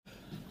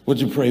Would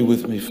you pray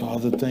with me?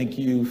 Father, thank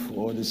you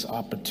for this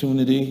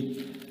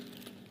opportunity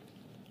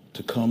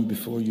to come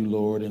before you,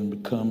 Lord,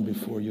 and come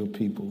before your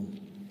people.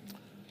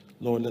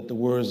 Lord, let the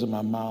words of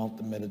my mouth,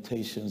 the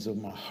meditations of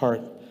my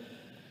heart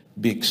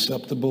be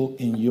acceptable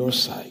in your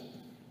sight.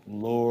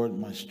 Lord,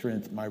 my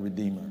strength, my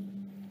redeemer.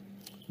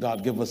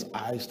 God, give us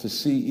eyes to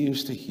see,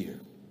 ears to hear,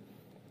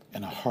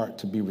 and a heart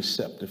to be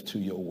receptive to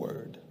your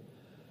word.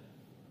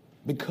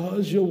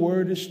 Because your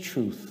word is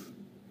truth,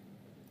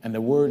 and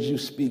the words you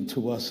speak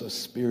to us are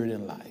spirit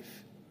and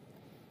life.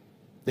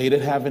 They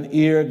that have an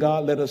ear,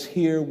 God, let us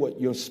hear what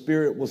your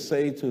spirit will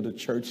say to the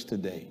church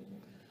today.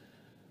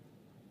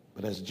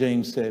 But as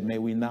James said, may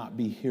we not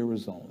be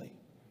hearers only,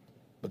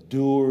 but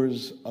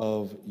doers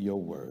of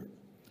your word.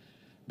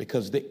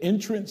 Because the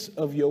entrance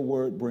of your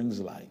word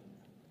brings light.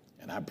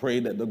 And I pray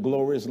that the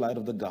glorious light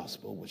of the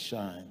gospel will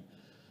shine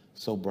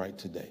so bright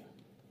today.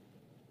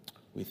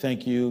 We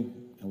thank you,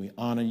 and we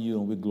honor you,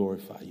 and we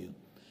glorify you.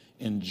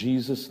 In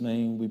Jesus'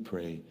 name we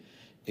pray.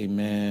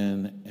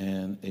 Amen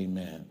and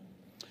amen.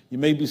 You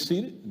may be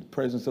seated in the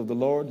presence of the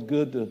Lord.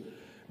 Good to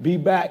be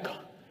back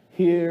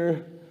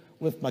here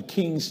with my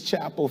King's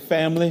Chapel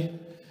family.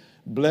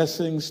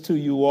 Blessings to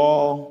you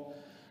all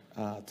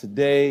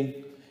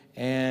today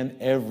and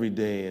every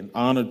day. And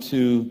honor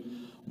to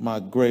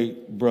my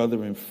great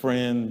brother and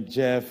friend,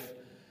 Jeff,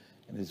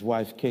 and his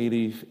wife,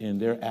 Katie, in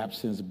their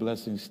absence.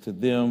 Blessings to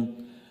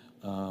them.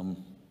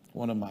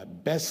 One of my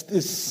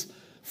bestest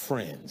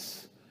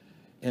friends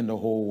in the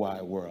whole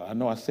wide world. I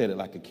know I said it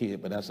like a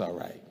kid, but that's all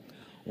right.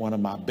 One of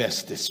my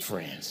bestest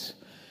friends.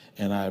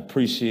 And I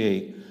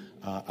appreciate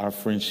our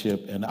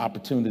friendship and the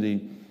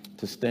opportunity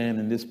to stand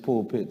in this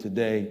pulpit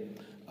today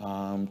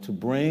to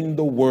bring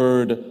the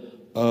word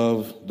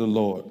of the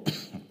Lord.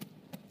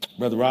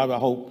 Brother Rob, I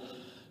hope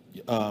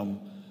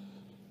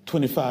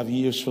 25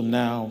 years from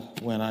now,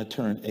 when I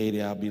turn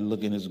 80, I'll be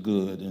looking as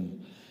good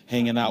and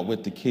hanging out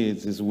with the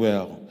kids as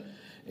well.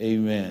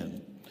 Amen.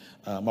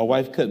 My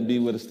wife couldn't be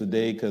with us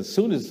today because as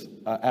soon as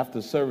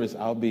after service,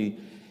 I'll be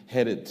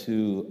headed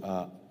to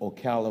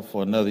Ocala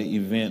for another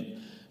event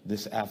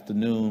this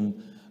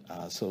afternoon.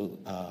 So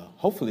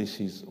hopefully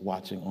she's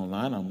watching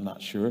online. I'm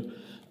not sure.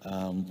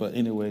 But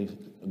anyway,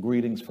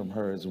 greetings from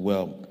her as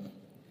well.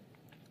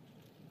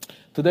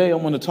 Today, I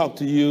want to talk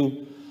to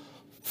you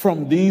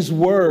from these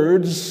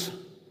words,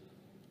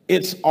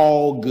 it's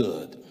all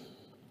good.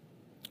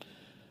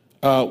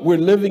 We're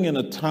living in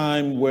a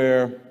time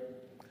where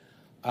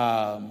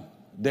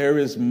there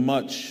is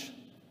much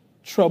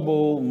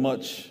trouble,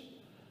 much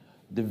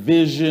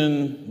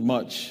division,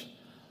 much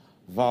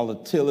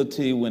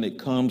volatility when it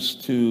comes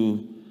to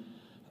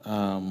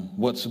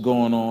what's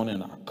going on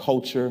in our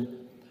culture,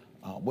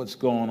 what's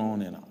going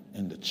on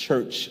in the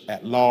church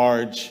at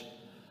large,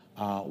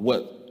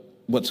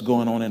 what's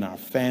going on in our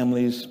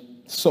families.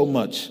 So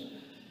much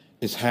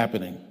is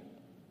happening.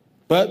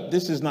 But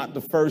this is not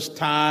the first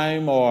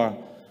time or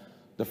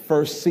the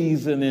first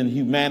season in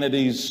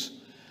humanity's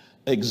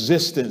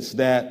existence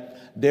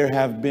that there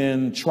have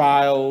been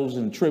trials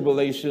and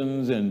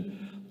tribulations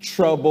and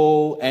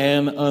trouble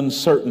and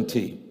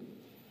uncertainty.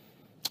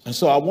 And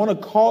so I want to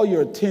call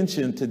your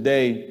attention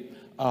today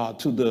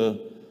to the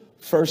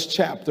first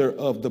chapter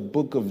of the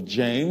book of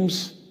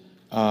James.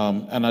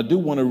 And I do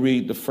want to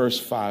read the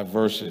first 5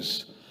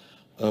 verses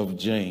of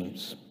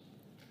James,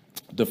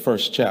 the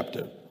first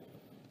chapter.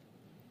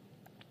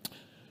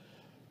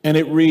 And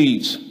it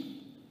reads,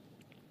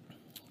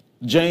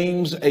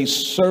 James, a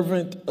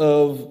servant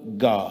of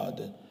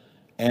God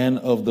and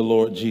of the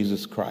Lord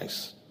Jesus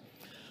Christ,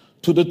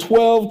 to the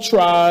 12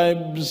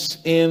 tribes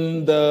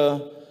in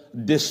the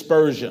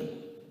dispersion,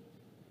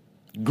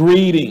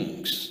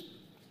 greetings.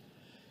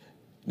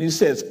 And he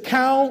says,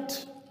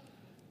 count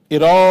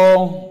it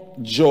all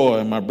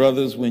joy, my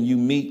brothers, when you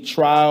meet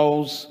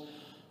trials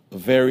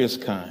of various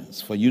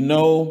kinds, for you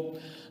know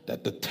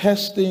that the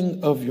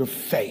testing of your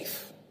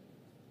faith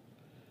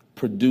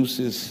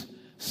produces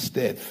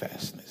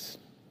steadfastness.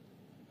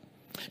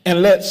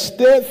 And let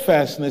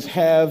steadfastness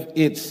have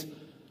its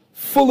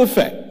full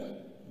effect,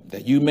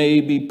 that you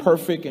may be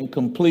perfect and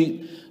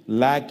complete,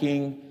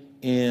 lacking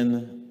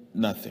in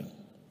nothing.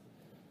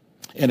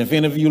 And if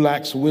any of you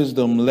lacks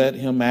wisdom, let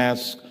him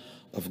ask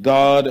of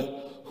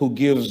God, who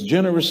gives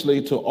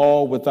generously to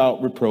all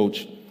without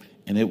reproach,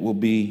 and it will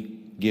be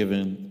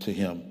given to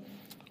him.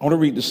 I want to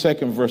read the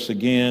second verse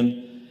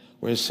again,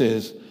 where it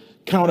says,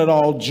 count it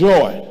all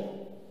joy,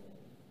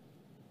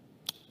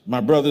 my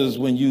brothers,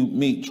 when you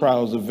meet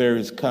trials of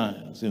various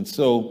kinds. And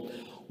so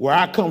where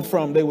I come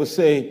from, they would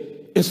say,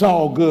 it's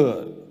all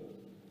good.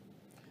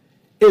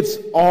 It's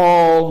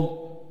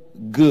all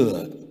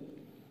good.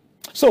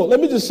 So let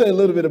me just say a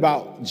little bit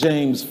about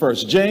James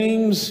first.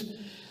 James,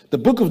 the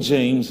book of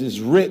James,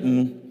 is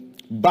written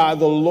by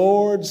the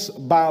Lord's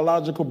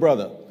biological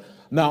brother.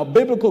 Now,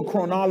 biblical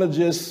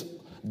chronologists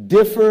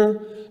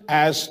differ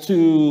as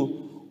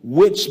to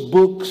which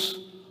books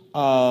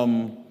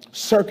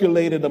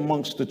circulated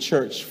amongst the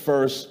church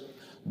first,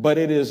 but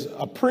it is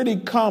a pretty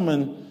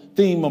common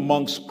theme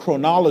amongst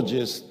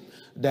chronologists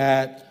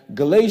that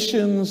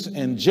Galatians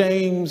and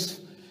James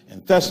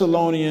and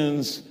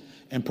Thessalonians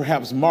and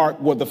perhaps Mark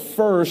were the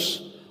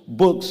first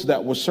books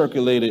that were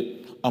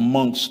circulated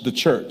amongst the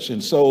church.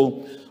 And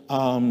so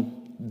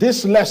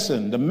this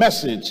lesson, the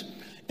message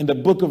in the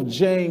book of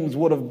James,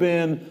 would have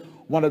been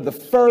one of the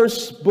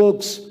first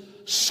books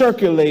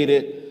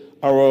circulated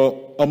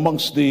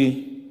amongst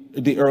the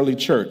early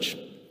church.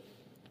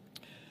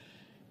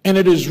 And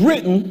it is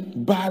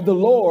written by the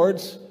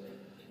Lord's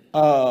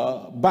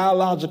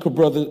biological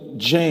brother,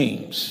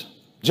 James.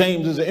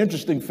 James is an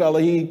interesting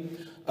fellow.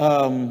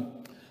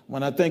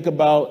 When I think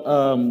about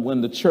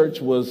when the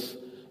church was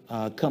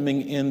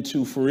coming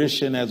into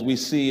fruition, as we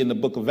see in the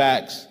book of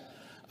Acts,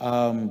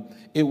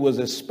 it was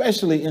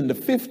especially in the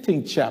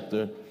 15th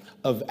chapter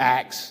of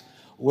Acts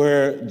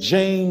where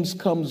James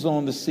comes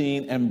on the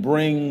scene and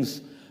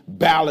brings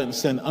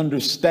balance and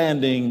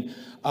understanding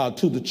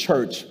to the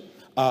church,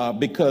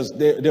 because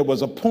there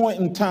was a point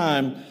in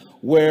time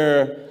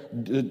where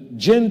the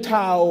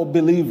Gentile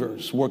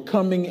believers were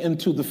coming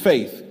into the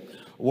faith,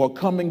 were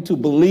coming to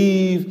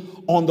believe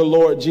on the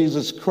Lord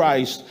Jesus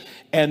Christ,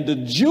 and the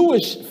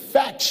Jewish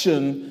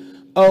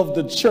faction of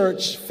the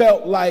church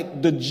felt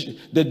like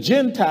the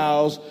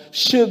Gentiles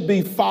should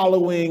be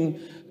following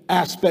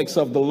aspects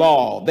of the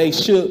law. They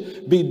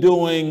should be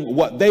doing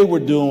what they were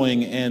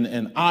doing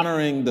and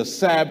honoring the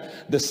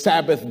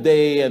Sabbath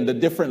day and the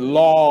different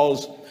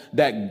laws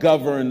that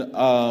govern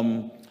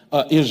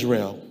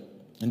Israel.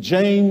 And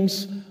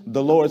James,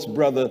 the Lord's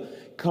brother,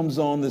 comes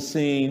on the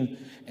scene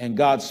and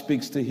God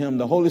speaks to him.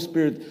 The Holy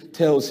Spirit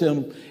tells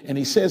him, and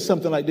he says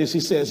something like this. He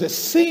says, "It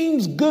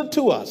seems good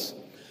to us,"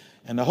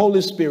 and the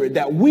Holy Spirit,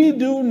 "that we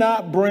do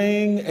not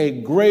bring a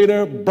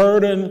greater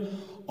burden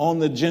on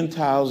the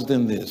Gentiles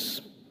than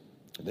this,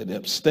 that they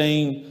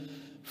abstain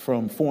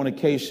from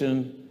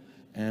fornication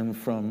and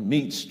from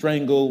meat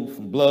strangled,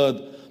 from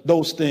blood,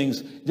 those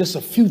things, just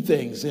a few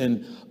things.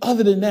 And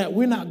other than that,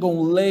 we're not going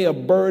to lay a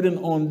burden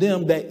on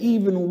them that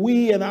even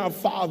we and our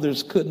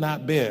fathers could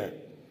not bear."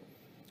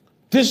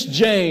 This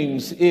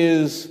James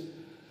is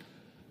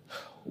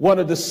one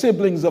of the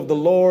siblings of the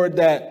Lord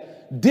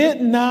that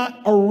did not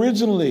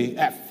originally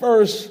at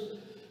first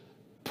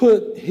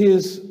put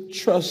his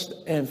trust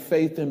and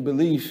faith and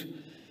belief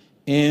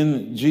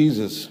in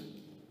Jesus.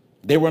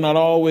 They were not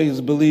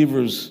always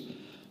believers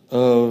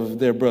of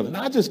their brother.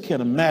 Now, I just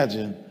can't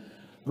imagine.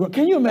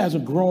 Can you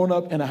imagine growing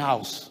up in a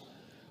house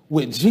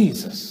with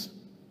Jesus,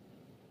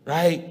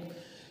 right?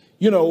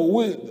 You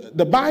know,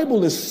 the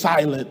Bible is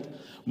silent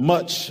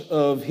much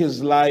of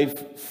his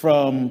life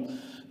from,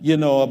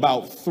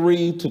 about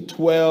 3 to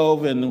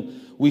 12. And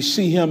we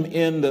see him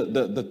in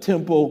the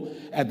temple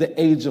at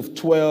the age of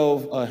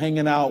 12,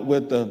 hanging out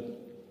with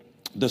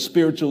the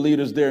spiritual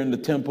leaders there in the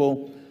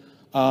temple.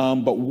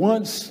 But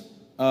once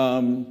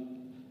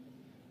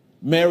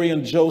Mary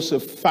and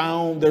Joseph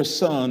found their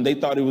son, they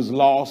thought he was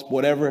lost,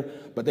 whatever,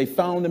 but they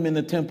found him in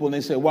the temple and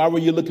they said, "Why were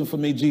you looking for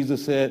me?"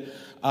 Jesus said,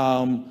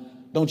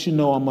 "Don't you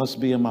know I must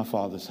be in my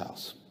Father's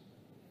house?"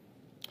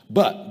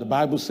 But the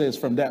Bible says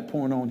from that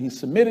point on, he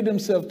submitted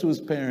himself to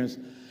his parents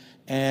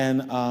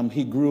and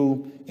he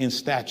grew in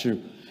stature.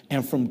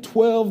 And from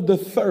 12 to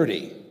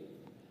 30,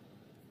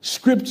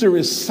 scripture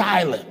is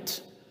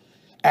silent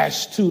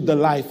as to the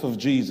life of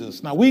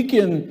Jesus. Now we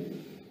can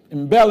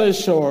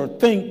embellish or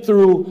think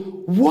through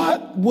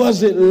what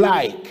was it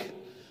like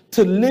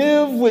to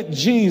live with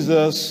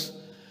Jesus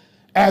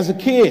as a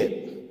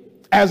kid,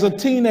 as a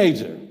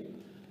teenager,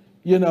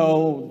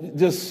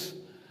 just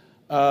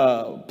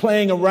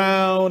playing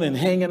around and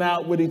hanging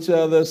out with each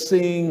other,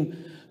 seeing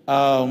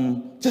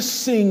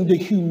the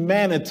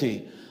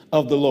humanity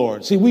of the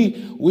Lord. See,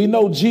 we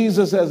know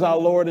Jesus as our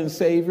Lord and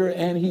Savior,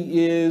 and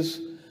he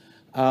is,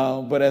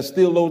 but as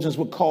theologians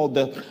would call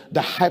the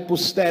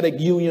hypostatic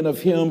union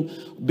of him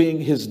being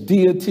his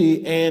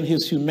deity and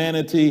his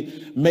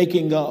humanity,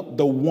 making up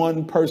the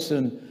one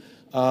person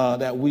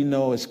that we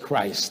know as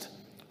Christ,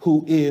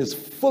 who is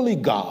fully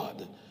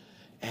God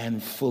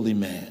and fully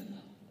man.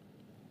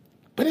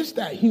 But it's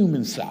that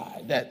human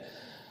side that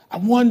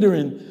I'm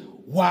wondering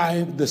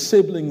why the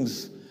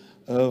siblings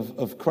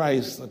of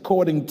Christ,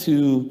 according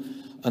to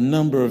a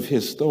number of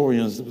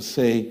historians, would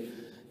say,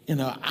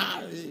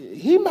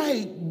 he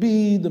might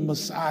be the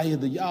Messiah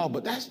to y'all,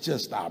 but that's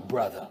just our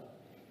brother.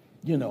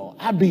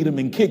 I beat him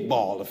in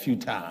kickball a few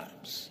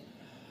times,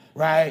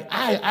 right?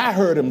 I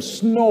heard him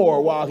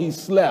snore while he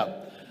slept.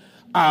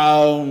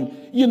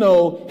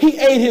 He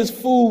ate his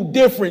food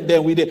different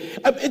than we did.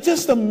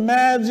 Just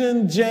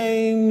imagine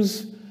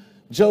James,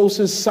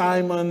 Joseph,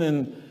 Simon,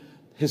 and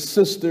his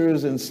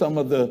sisters, and some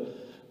of the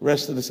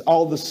rest of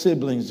all the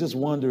siblings just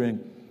wondering,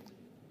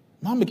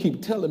 Mama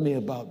keep telling me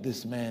about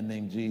this man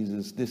named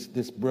Jesus,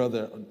 this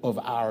brother of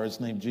ours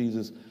named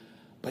Jesus,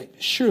 but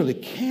surely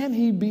can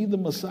he be the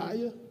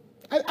Messiah?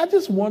 I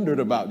just wondered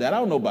about that. I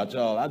don't know about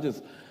y'all. I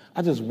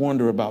just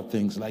wonder about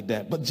things like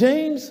that. But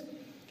James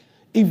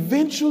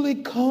eventually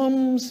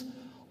comes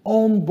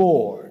on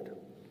board.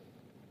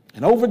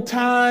 And over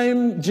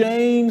time,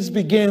 James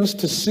begins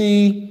to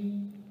see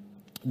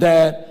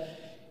that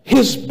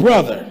his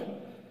brother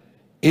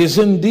is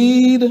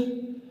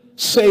indeed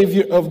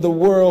Savior of the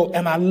world.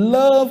 And I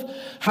love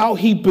how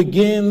he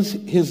begins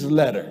his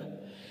letter.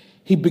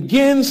 He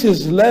begins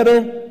his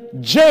letter,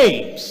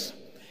 James.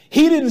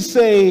 He didn't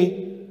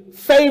say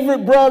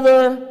favorite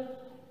brother,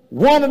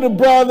 one of the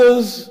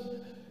brothers,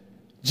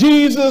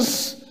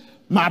 Jesus,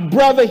 my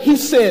brother. He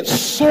said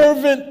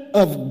servant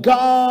of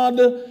God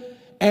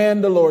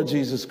and the Lord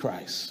Jesus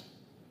Christ.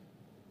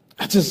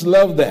 I just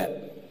love that.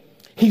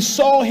 He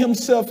saw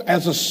himself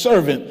as a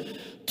servant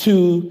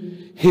to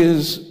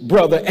his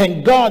brother,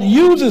 and God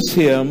uses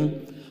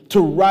him to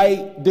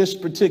write this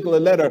particular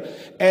letter.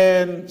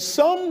 And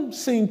some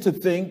seem to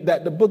think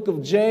that the book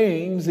of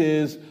James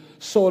is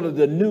sort of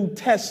the New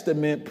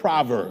Testament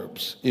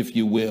Proverbs, if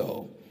you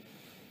will.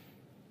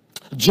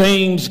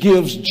 James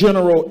gives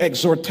general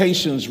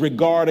exhortations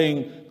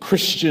regarding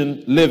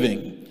Christian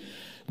living.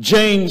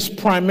 James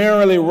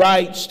primarily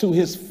writes to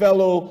his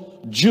fellow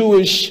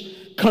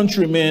Jewish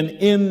countrymen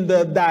in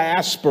the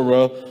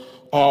diaspora,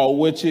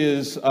 which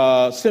is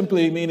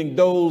simply meaning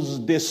those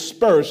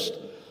dispersed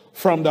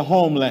from the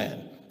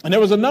homeland. And there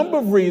was a number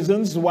of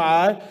reasons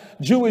why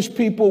Jewish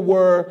people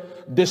were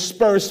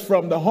dispersed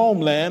from the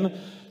homeland.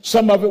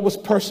 Some of it was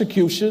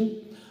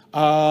persecution.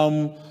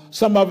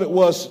 Some of it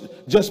was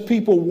just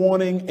people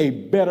wanting a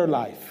better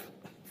life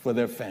for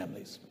their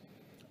families.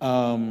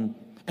 And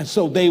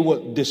so they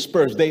were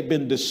dispersed. They'd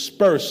been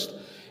dispersed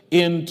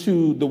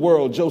into the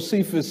world.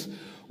 Josephus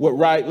would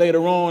write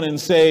later on and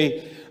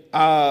say,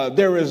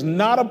 there is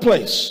not a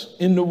place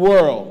in the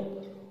world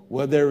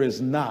where there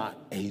is not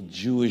a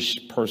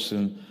Jewish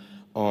person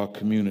or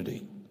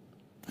community.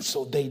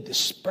 So they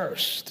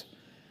dispersed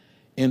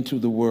into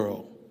the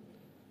world.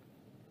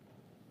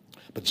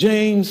 But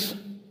James,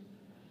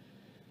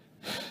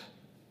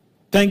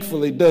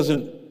 thankfully,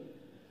 doesn't,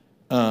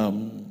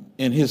 in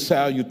his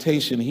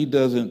salutation, he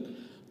doesn't,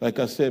 like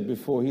I said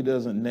before, he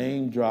doesn't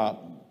name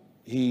drop.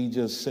 He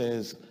just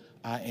says,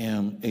 I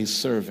am a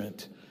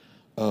servant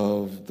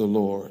of the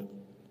Lord.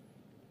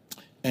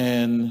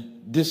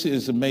 And this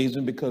is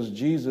amazing because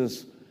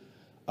Jesus,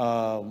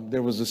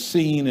 there was a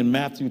scene in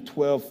Matthew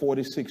 12,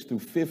 46 through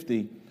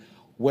 50,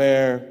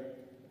 where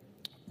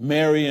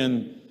Mary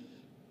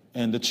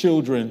and the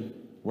children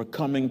were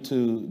coming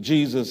to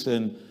Jesus,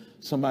 and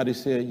somebody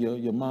said,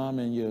 your mom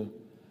and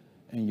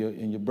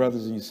your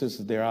brothers and your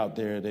sisters, they're out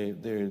there.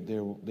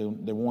 They're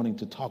wanting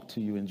to talk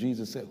to you. And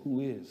Jesus said,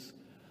 who is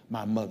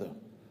my mother?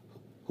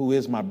 Who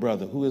is my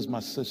brother? Who is my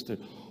sister?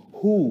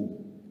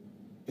 Who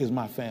is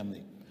my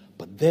family?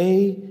 But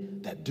they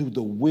that do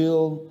the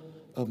will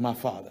of my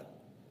Father.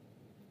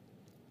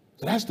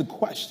 So that's the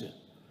question.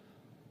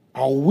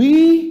 Are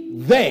we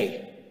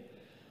they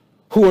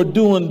who are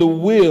doing the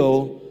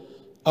will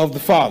of the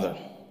Father?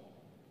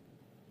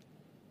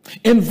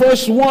 In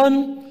verse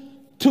 1,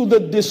 to the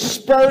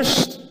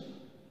dispersed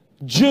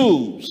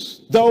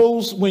Jews,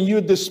 those, when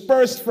you're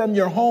dispersed from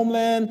your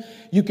homeland,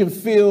 you can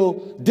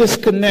feel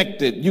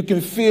disconnected, you can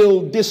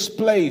feel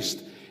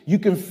displaced, you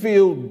can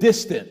feel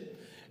distant.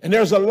 And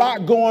there's a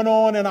lot going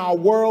on in our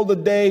world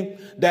today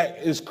that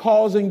is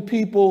causing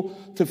people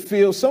to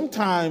feel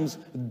sometimes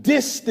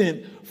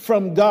distant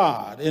from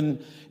God.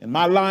 In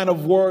my line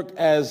of work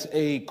as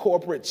a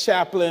corporate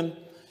chaplain,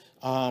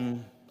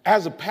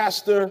 as a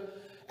pastor,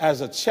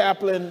 as a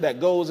chaplain that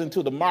goes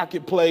into the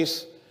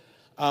marketplace,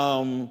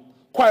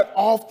 quite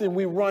often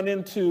we run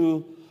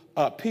into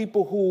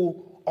people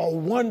who are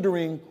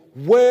wondering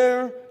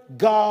where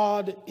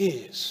God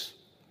is,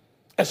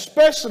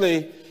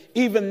 especially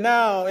even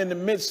now in the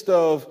midst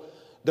of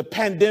the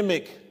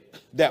pandemic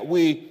that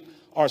we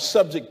are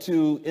subject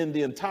to in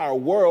the entire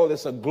world.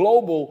 It's a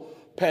global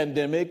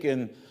pandemic.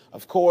 And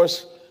of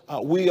course,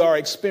 we are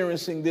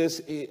experiencing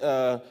this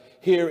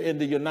here in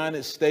the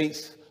United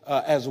States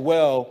as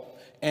well.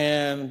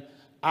 And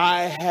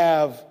I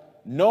have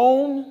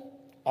known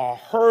or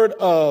heard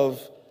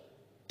of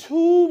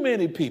too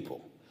many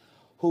people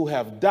who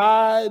have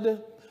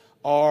died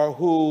or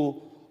who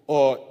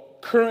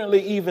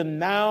currently even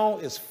now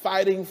is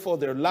fighting for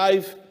their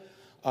life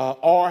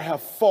or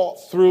have fought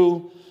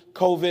through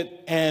COVID.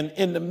 And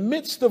in the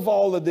midst of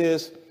all of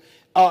this,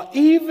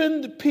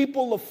 even the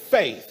people of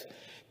faith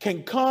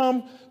can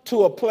come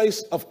to a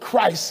place of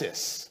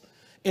crisis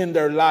in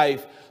their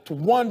life, to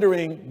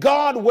wondering,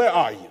 God, where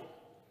are you?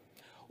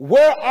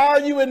 Where are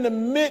you in the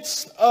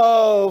midst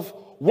of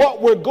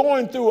what we're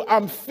going through?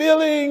 I'm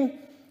feeling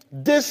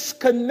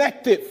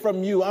disconnected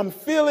from you. I'm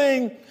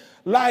feeling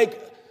like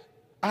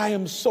I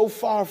am so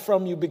far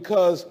from you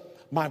because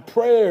my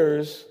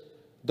prayers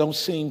don't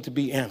seem to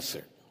be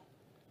answered.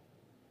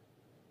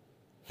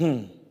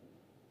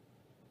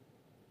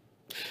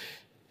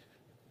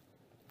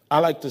 I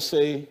like to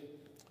say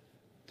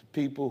to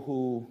people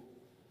who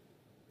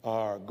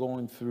are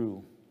going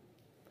through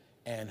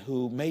and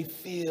who may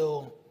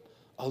feel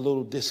a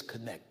little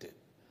disconnected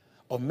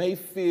or may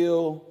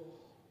feel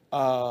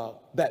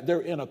that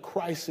they're in a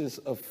crisis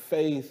of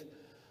faith,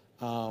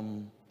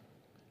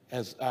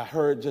 as I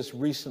heard just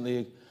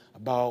recently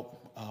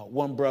about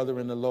one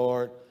brother in the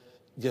Lord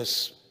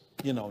just,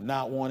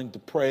 not wanting to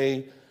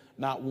pray,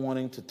 not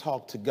wanting to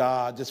talk to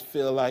God, just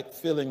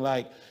feeling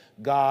like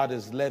God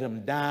has let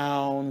him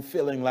down,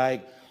 feeling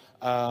like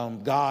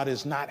God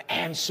is not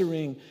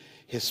answering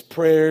his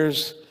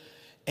prayers.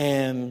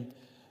 And,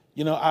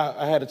 you know,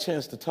 I had a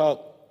chance to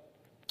talk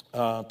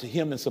to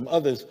him and some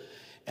others,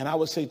 and I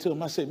would say to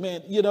him, I said,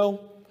 man, you know,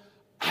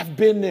 I've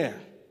been there.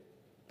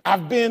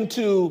 I've been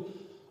to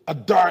a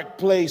dark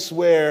place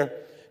where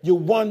you're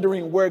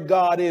wondering where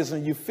God is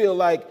and you feel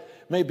like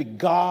maybe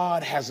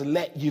God has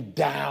let you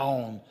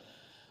down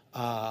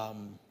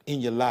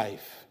in your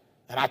life.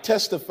 And I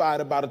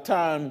testified about a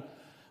time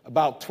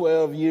about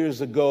 12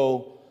 years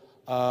ago,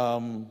 I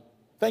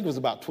think it was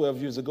about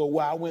 12 years ago,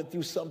 where I went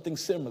through something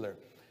similar.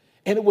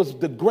 And it was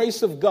the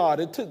grace of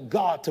God. It took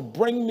God to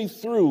bring me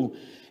through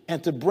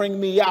and to bring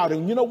me out.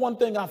 And you know, one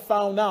thing I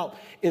found out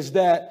is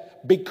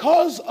that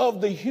because of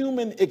the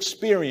human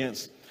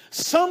experience,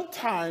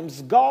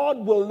 sometimes God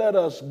will let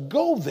us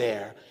go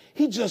there.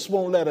 He just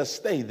won't let us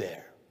stay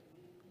there.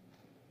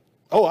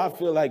 Oh, I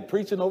feel like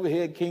preaching over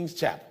here at King's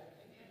Chapel.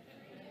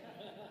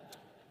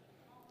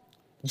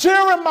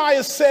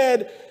 Jeremiah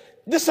said,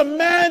 just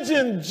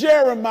imagine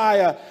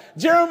Jeremiah.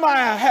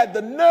 Jeremiah had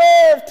the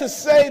nerve to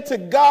say to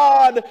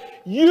God,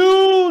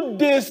 you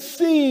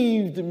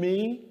deceived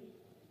me.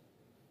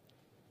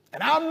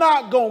 And I'm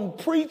not going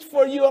to preach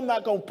for you. I'm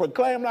not going to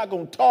proclaim. I'm not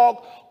going to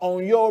talk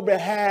on your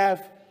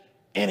behalf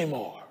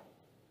anymore.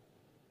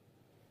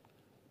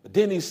 But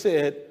then he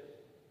said,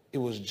 it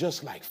was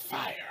just like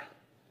fire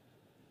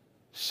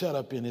shut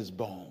up in his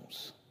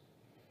bones.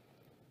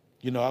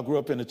 You know, I grew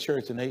up in the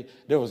church, and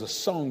there was a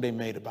song they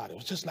made about it. It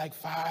was just like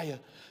fire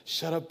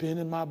shut up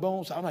in my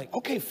bones. I'm like,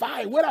 okay,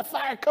 fire, where'd that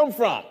fire come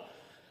from?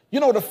 You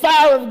know, the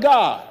fire of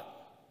God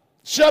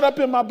shut up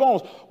in my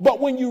bones. But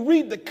when you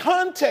read the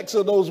context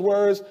of those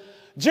words,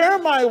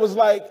 Jeremiah was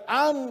like,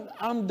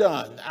 I'm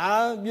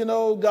done. You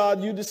know,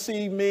 God, you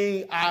deceived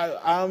me.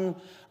 I'm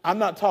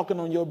not talking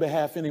on your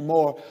behalf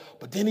anymore.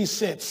 But then he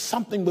said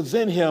something was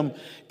in him.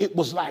 It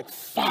was like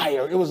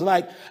fire. It was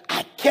like,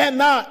 I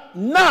cannot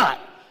not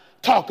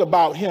talk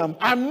about him.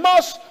 I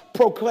must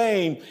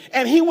proclaim.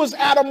 And he was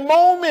at a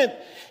moment,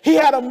 he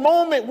had a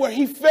moment where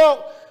he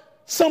felt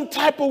some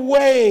type of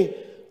way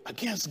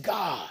against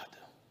God.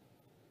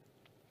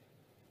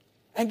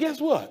 And guess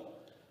what?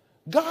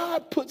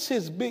 God puts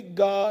his big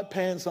God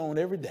pants on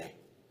every day.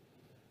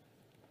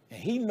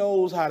 And he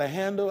knows how to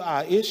handle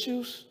our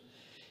issues.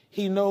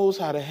 He knows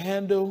how to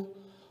handle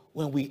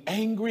when we're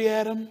angry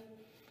at him.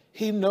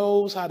 He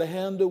knows how to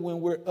handle when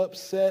we're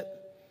upset.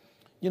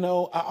 You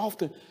know, I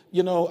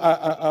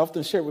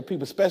often share with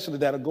people, especially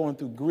that are going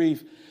through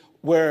grief,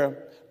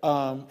 where,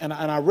 and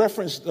I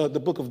referenced the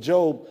book of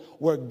Job,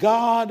 where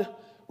God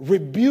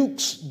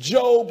rebukes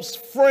Job's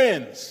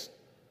friends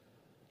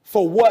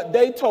for what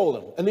they told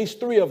him, at least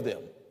 3 of them.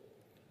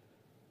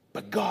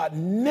 But God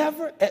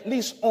never, at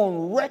least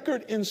on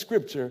record in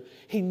scripture,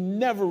 he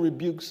never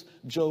rebukes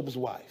Job's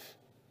wife.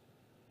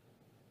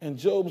 And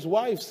Job's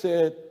wife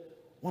said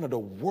one of the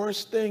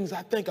worst things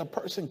I think a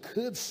person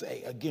could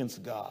say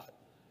against God.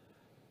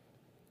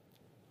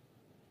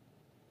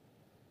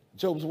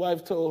 Job's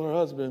wife told her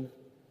husband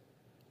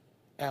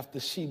after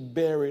she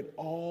buried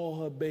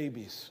all her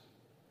babies.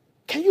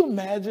 Can you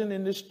imagine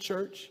in this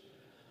church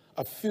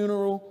a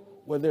funeral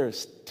where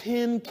there's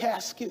 10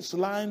 caskets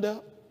lined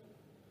up?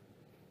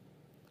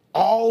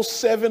 All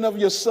 7 of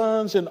your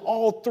sons and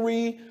all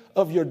 3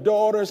 of your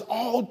daughters,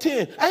 all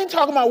 10. I ain't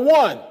talking about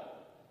one.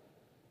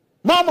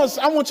 Mamas,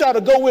 I want y'all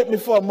to go with me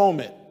for a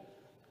moment.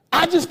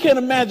 I just can't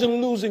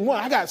imagine losing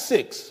one. I got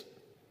 6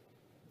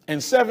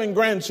 and 7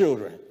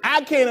 grandchildren.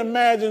 I can't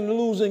imagine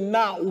losing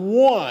not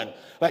one.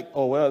 Like,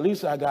 oh, well, at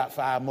least I got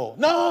 5 more.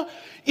 No,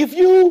 if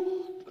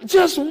you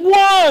just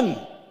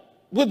one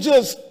would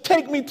just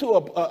take me to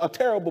a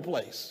terrible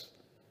place.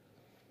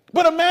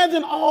 But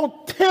imagine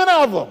all 10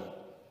 of them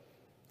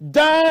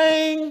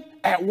dying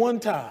at one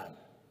time.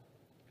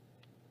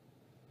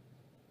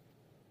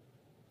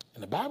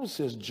 And the Bible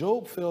says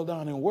Job fell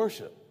down in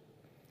worship.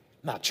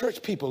 Now,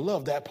 church people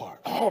love that part.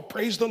 Oh,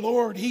 praise the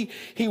Lord. He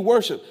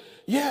worshiped.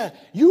 Yeah,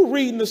 you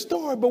reading the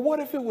story, but what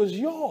if it was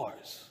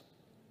yours?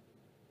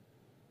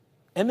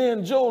 And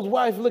then Job's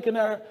wife looking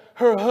at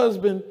her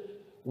husband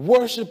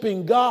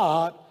worshiping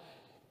God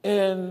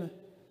and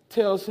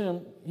tells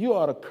him, you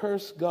ought to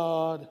curse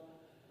God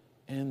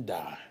and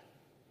die.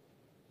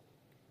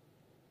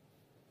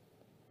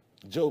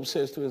 Job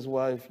says to his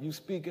wife, you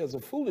speak as a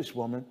foolish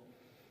woman.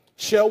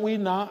 Shall we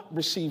not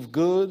receive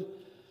good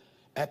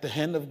at the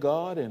hand of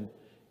God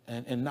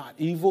and not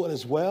evil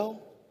as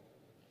well?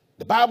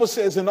 The Bible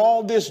says in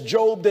all this,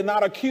 Job did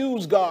not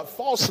accuse God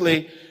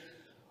falsely.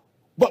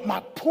 But my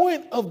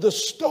point of the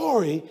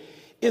story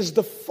is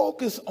the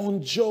focus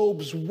on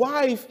Job's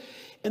wife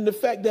and the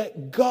fact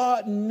that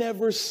God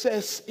never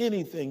says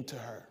anything to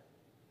her.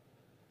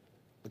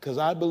 Because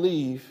I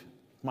believe,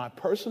 my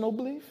personal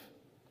belief,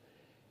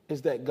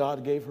 is that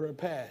God gave her a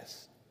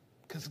pass.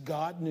 Because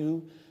God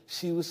knew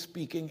she was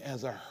speaking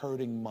as a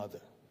hurting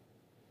mother.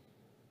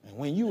 And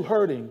when you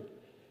hurting,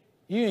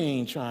 you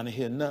ain't trying to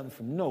hear nothing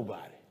from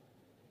nobody.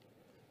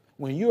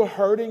 When you're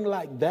hurting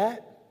like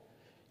that,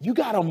 you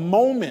got a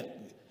moment.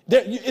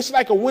 It's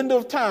like a window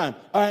of time.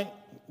 All right,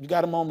 you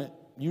got a moment.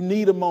 You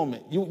need a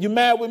moment. You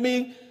mad with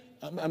me?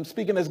 I'm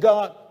speaking as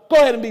God. Go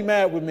ahead and be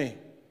mad with me.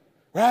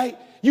 Right?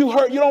 You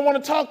hurt. You don't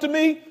want to talk to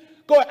me?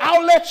 Go ahead.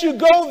 I'll let you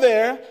go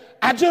there.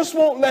 I just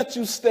won't let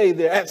you stay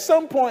there. At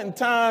some point in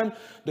time,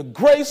 the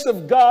grace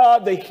of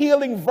God, the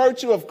healing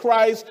virtue of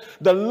Christ,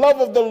 the love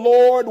of the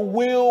Lord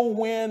will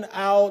win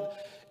out.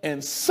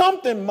 And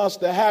something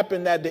must have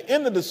happened at the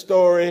end of the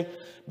story,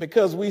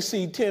 because we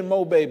see 10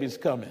 more babies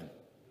coming.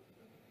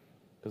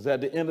 Because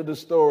at the end of the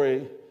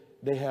story,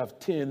 they have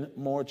 10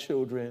 more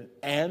children.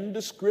 And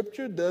the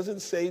scripture doesn't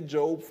say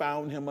Job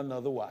found him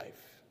another wife.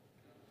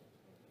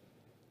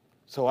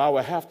 So I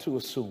would have to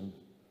assume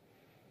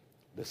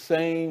the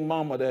same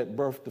mama that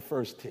birthed the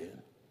first 10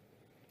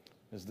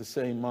 is the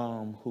same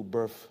mom who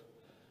birthed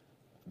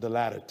the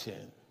latter 10.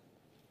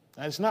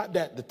 And it's not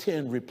that the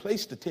 10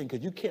 replaced the 10,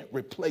 because you can't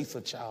replace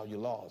a child you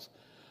lost.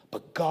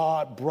 But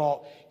God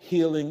brought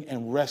healing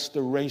and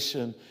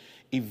restoration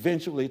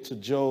eventually to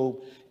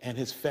Job and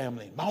his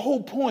family. My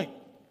whole point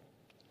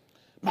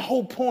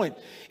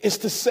is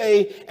to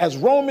say, as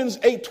Romans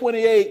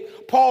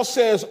 8:28, Paul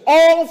says,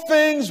 all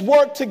things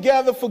work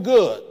together for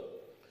good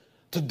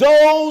to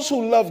those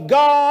who love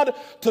God,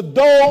 to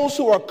those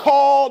who are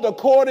called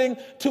according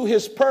to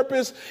his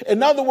purpose.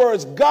 In other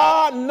words,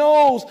 God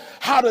knows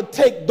how to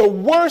take the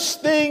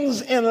worst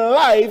things in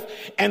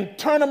life and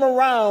turn them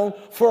around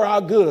for our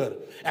good.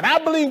 And I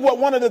believe what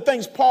one of the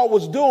things Paul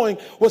was doing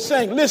was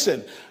saying,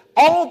 listen,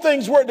 all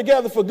things work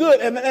together for good,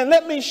 and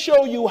let me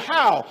show you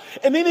how.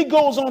 And then he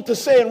goes on to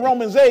say in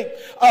Romans 8,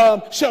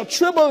 shall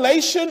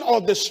tribulation or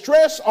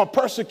distress or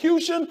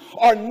persecution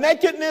or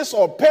nakedness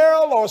or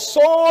peril or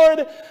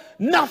sword,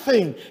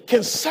 nothing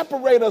can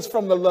separate us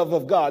from the love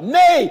of God.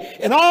 Nay,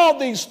 in all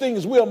these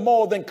things we are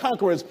more than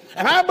conquerors.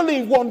 And I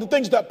believe one of the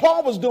things that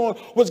Paul was doing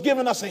was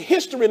giving us a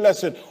history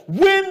lesson.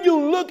 When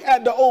you look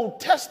at the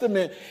Old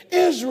Testament,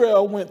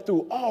 Israel went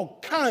through all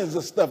kinds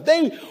of stuff.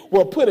 They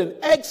were put in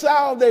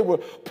exile. They were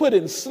put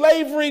in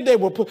slavery. They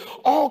were put,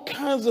 all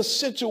kinds of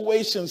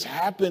situations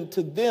happened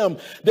to them.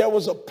 There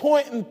was a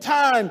point in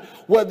time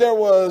where there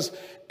was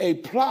a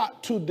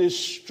plot to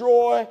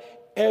destroy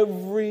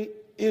every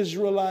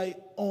Israelite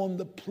on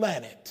the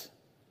planet,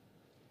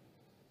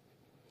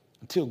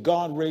 until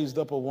God raised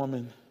up a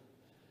woman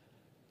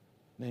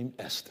named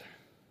Esther.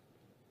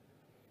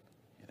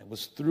 And it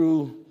was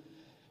through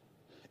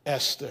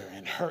Esther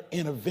and her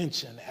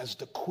intervention as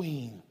the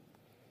queen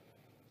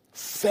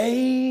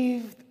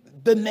saved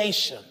the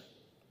nation.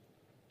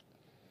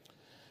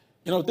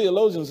 You know,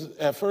 theologians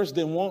at first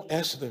didn't want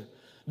Esther.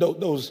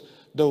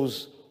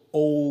 Those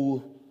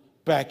old,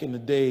 back in the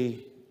day,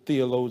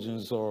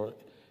 theologians or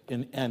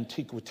in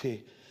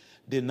antiquity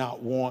did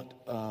not want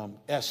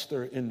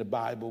Esther in the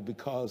Bible,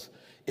 because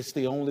it's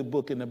the only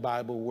book in the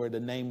Bible where the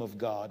name of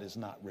God is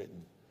not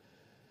written.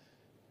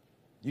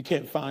 You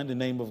can't find the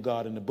name of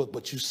God in the book,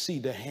 but you see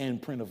the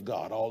handprint of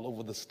God all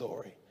over the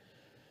story.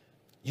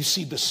 You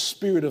see the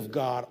Spirit of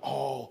God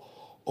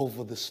all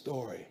over the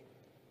story.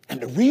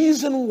 And the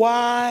reason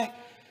why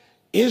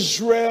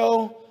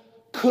Israel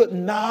could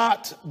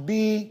not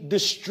be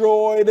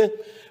destroyed,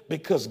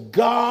 because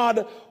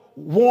God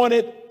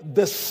wanted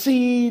the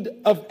seed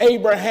of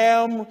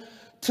Abraham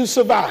to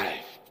survive.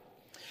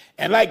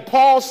 And like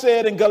Paul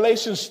said in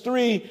Galatians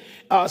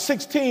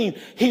 3:16,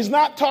 he's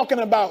not talking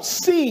about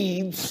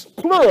seeds,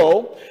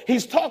 plural.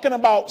 He's talking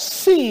about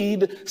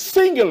seed,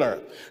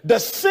 singular. The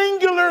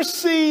singular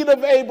seed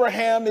of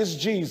Abraham is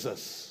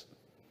Jesus.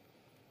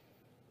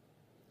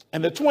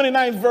 And the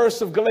 29th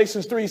verse of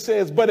Galatians 3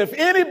 says, but if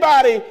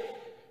anybody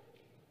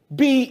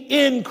be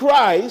in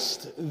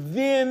Christ,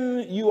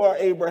 then you are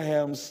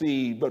Abraham's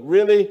seed. But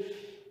really,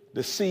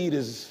 the seed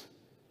is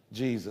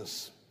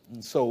Jesus.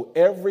 And so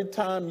every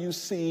time you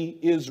see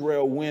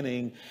Israel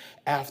winning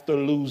after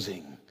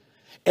losing,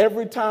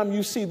 every time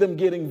you see them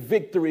getting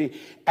victory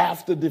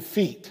after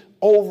defeat,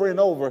 over and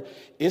over,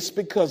 it's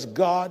because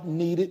God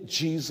needed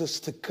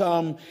Jesus to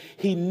come.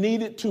 He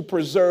needed to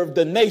preserve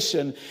the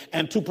nation,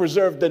 and to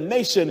preserve the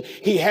nation,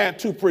 he had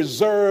to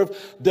preserve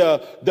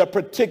the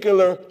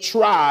particular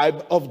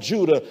tribe of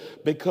Judah,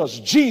 because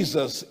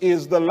Jesus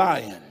is the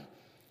Lion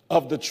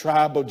of the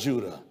tribe of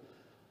Judah.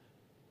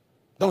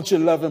 Don't you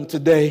love him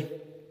today?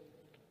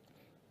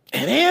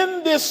 And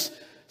in this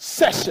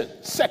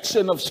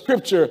section of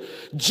scripture,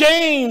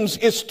 James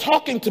is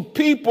talking to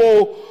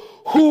people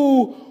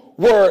who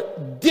were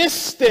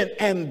distant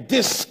and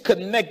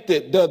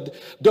disconnected,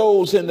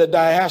 those in the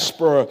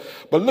diaspora.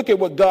 But look at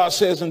what God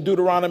says in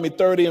Deuteronomy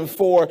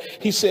 30:4.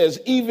 He says,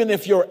 even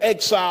if your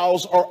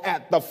exiles are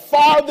at the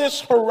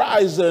farthest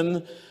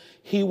horizon,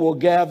 he will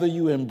gather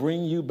you and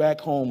bring you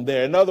back home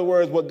there. In other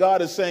words, what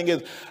God is saying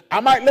is, I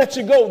might let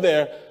you go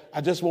there,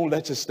 I just won't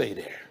let you stay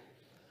there.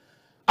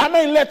 I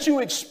may let you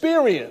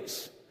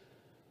experience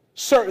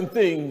certain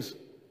things,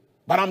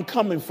 but I'm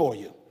coming for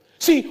you.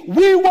 See,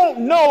 we won't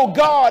know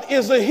God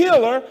is a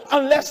healer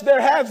unless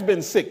there has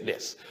been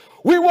sickness.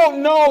 We won't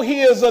know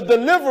he is a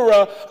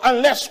deliverer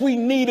unless we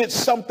needed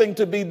something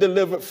to be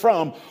delivered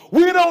from.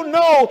 We don't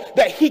know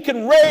that he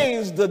can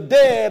raise the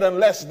dead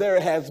unless there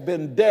has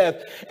been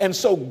death. And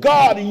so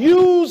God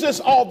uses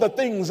all the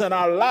things in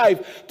our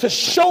life to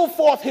show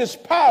forth his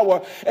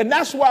power. And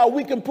that's why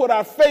we can put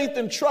our faith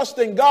and trust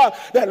in God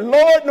that,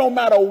 Lord, no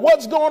matter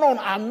what's going on,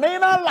 I may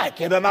not like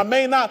it and I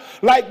may not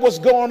like what's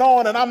going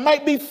on and I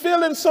might be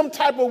feeling some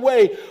type of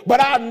way, but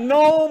I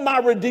know my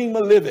Redeemer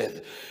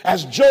liveth.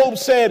 As Job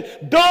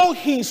said, though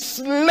he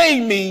slay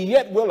me,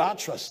 yet will I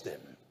trust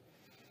him.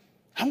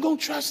 I'm going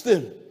to trust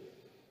him.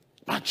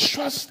 My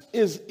trust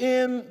is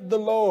in the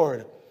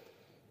Lord.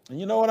 And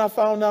you know what I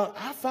found out?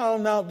 I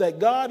found out that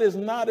God is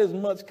not as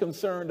much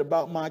concerned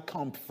about my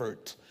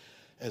comfort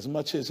as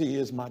much as he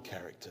is my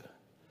character.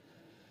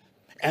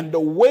 And the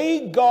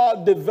way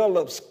God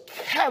develops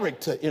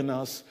character in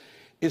us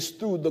is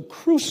through the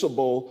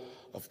crucible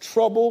of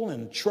trouble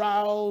and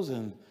trials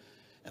and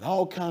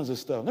all kinds of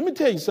stuff. Let me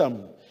tell you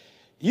something.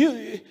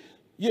 Maybe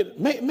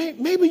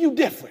you're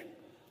different,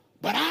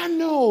 but I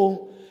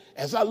know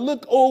as I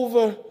look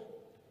over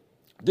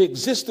the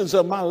existence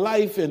of my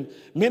life and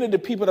many of the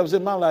people that was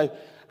in my life,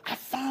 I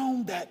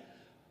found that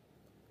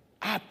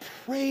I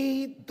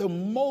prayed the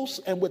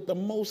most and with the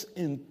most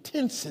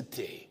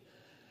intensity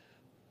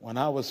when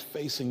I was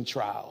facing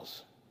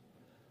trials.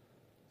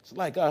 It's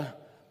like Psalm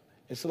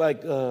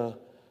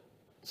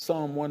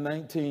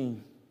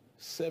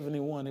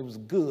 119:71. It was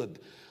good.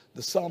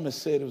 The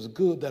psalmist said it was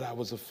good that I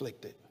was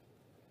afflicted,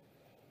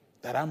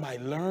 that I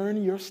might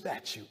learn your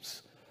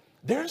statutes.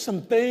 There are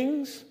some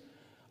things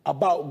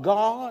about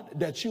God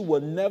that you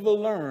will never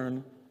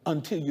learn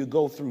until you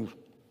go through.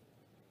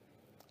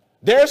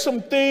 There are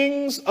some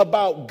things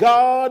about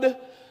God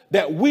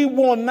that we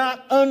will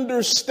not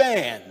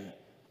understand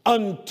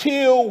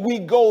until we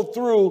go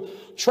through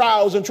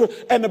trials and trials.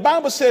 And the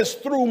Bible says,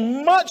 through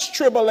much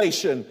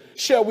tribulation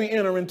shall we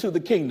enter into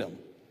the kingdom.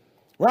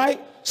 Right?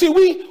 See,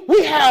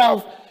 we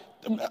have,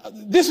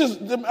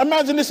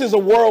 imagine this is a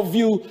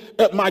worldview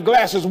at my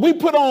glasses. We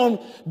put on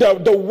the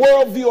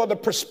worldview or the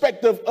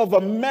perspective of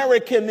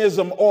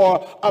Americanism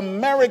or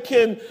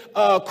American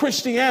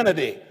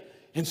Christianity.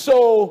 And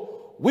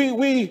so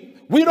we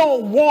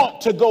don't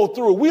want to go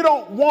through. We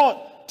don't want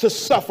to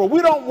suffer.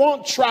 We don't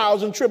want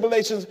trials and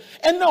tribulations.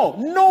 And no,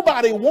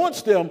 nobody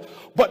wants them.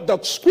 But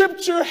the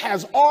scripture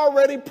has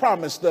already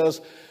promised us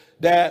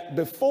that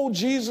before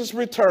Jesus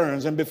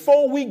returns and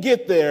before we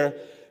get there,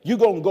 you're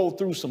going to go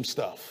through some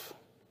stuff.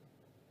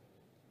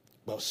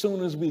 But as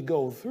soon as we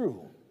go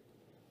through,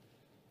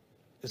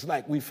 it's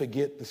like we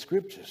forget the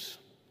scriptures.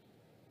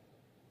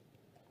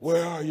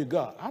 Where are you,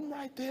 God? I'm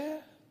right there.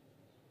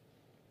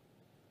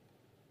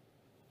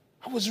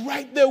 I was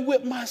right there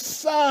with my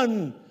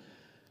son,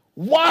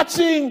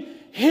 watching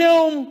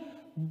him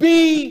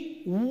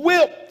be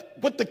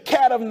whipped with the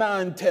cat of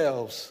nine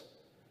tails.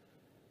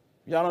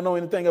 Y'all don't know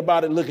anything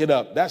about it, look it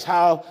up. That's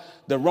how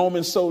the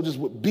Roman soldiers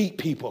would beat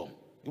people.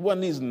 It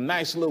wasn't these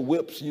nice little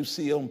whips you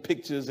see on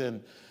pictures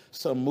and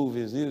some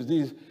movies.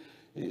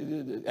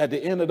 At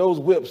the end of those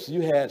whips,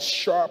 you had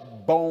sharp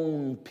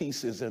bone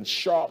pieces and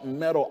sharp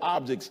metal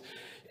objects,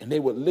 and they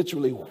would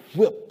literally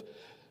whip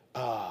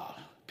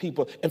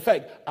people. In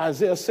fact,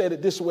 Isaiah said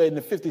it this way in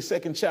the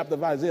 52nd chapter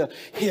of Isaiah.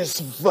 His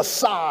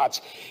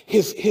visage,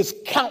 his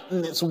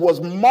countenance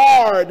was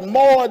marred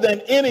more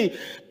than any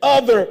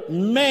other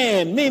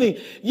man. Meaning,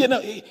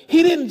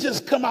 he didn't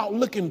just come out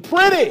looking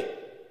pretty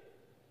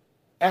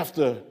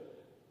after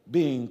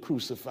being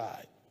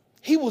crucified.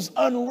 He was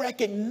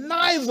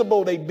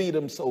unrecognizable. They beat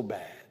him so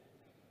bad.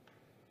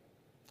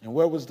 And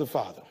where was the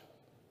Father?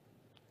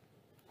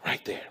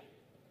 Right there.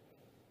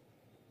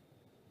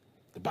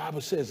 The Bible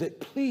says it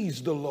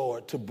pleased the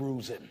Lord to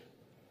bruise him.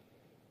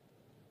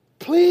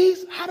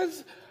 Please? How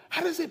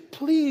does it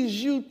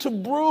please you to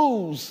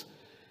bruise?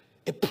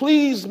 It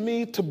pleased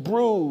me to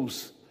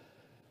bruise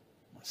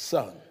my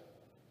son.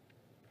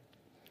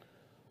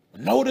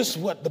 Notice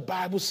what the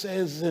Bible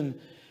says in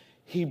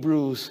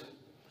Hebrews.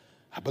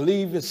 I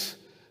believe it's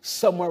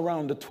somewhere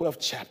around the 12th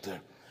chapter.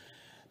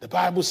 The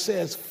Bible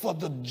says, for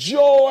the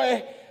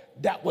joy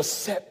that was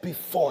set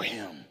before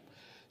him,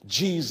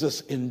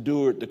 Jesus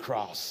endured the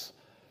cross.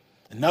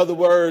 In other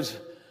words,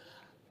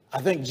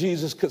 I think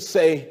Jesus could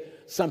say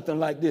something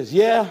like this.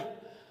 Yeah,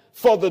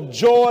 for the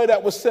joy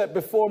that was set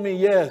before me,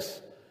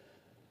 yes,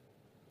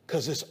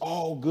 because it's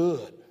all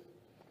good.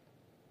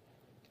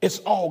 It's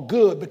all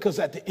good because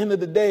at the end of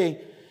the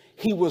day,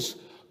 he was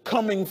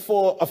coming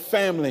for a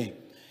family.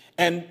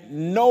 And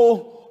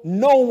no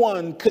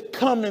one could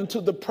come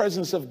into the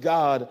presence of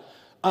God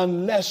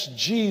unless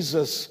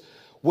Jesus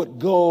would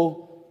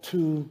go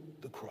to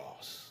the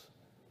cross.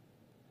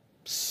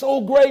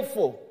 So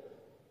grateful.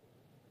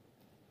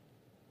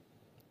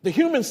 The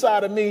human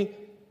side of me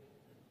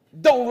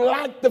don't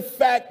like the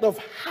fact of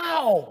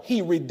how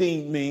he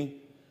redeemed me,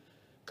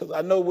 because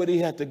I know what he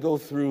had to go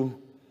through.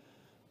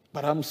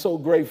 But I'm so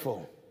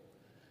grateful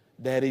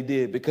that he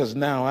did, because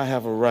now I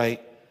have a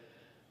right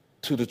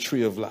to the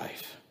tree of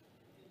life.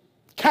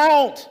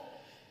 Count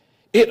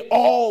it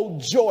all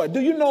joy.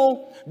 Do you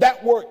know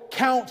that word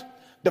count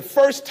The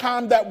first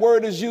time that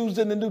word is used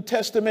in the New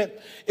Testament,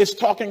 it's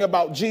talking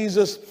about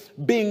Jesus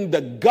being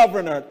the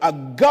governor, a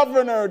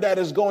governor that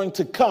is going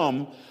to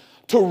come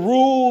to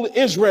rule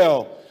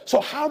Israel.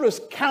 So how does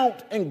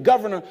count and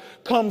governor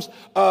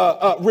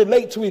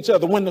relate to each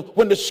other?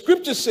 When the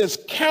scripture says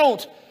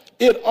count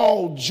it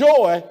all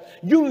joy,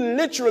 you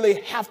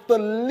literally have to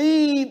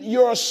lead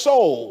your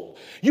soul.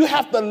 You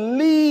have to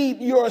lead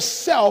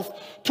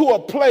yourself to a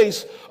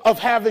place of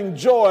having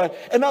joy.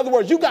 In other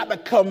words, you got to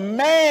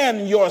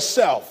command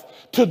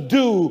yourself to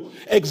do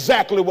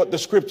exactly what the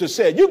scripture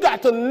said. You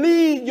got to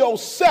lead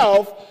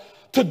yourself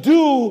to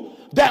do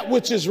that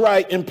which is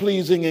right and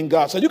pleasing in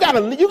God. So you got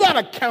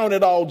to count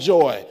it all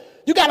joy.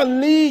 You got to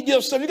lead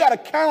yourself. You got to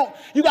count.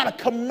 You got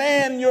to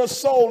command your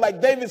soul.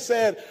 Like David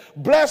said,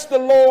 bless the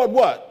Lord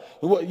what?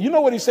 You know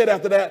what he said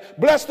after that?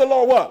 Bless the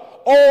Lord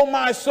what? Oh,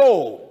 my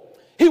soul.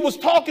 He was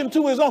talking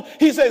to his own.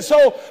 He said,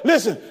 so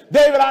listen,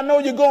 David, I know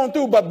you're going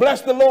through, but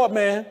bless the Lord,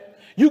 man.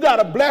 You got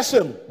to bless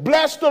him.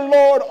 Bless the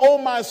Lord, oh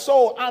my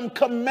soul. I'm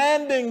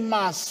commanding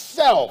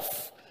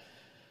myself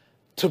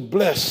to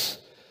bless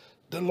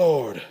the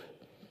Lord.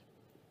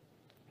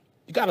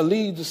 You got to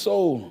lead the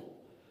soul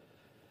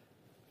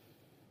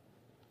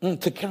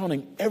to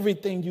counting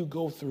everything you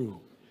go through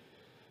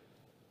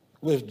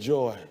with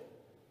joy.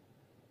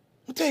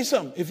 I'll tell you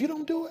something. If you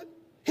don't do it,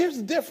 here's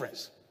the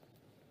difference.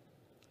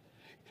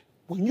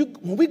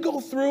 When we go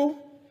through,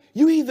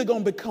 you either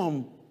going to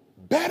become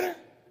better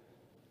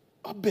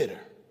or bitter.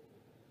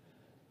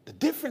 The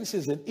difference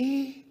is an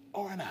E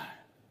or an I.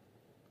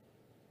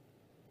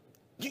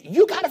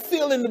 You got to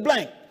fill in the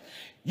blank.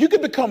 You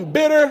can become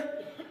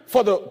bitter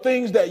for the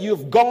things that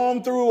you've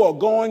gone through or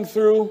going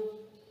through,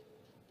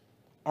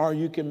 or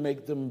you can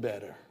make them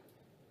better.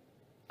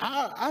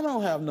 I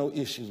don't have no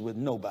issues with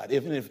nobody.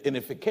 If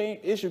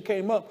issue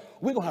came up,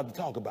 we're going to have to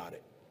talk about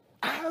it.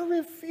 I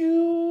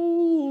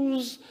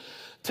refuse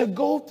to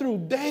go through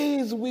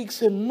days,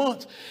 weeks, and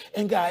months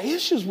and got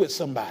issues with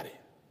somebody.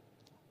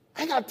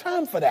 I ain't got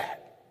time for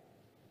that.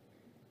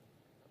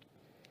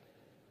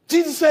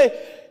 Jesus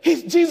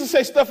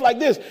say stuff like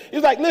this.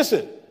 He's like,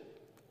 listen,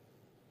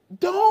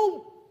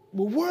 don't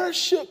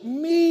worship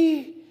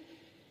me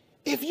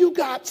if you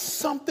got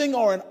something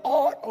or an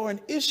art or an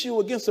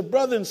issue against a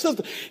brother and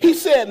sister. He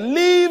said,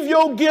 leave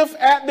your gift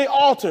at the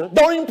altar.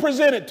 Don't even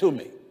present it to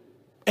me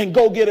and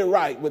go get it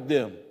right with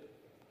them.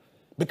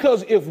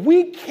 Because if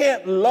we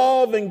can't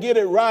love and get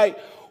it right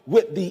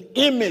with the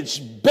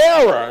image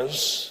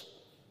bearers,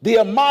 the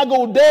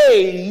imago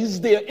Dei,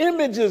 the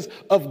images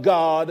of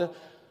God,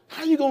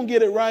 how are you going to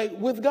get it right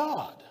with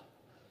God?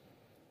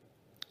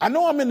 I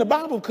know I'm in the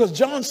Bible because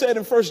John said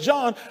in 1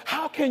 John,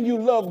 how can you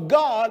love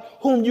God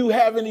whom you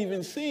haven't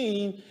even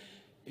seen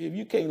if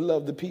you can't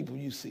love the people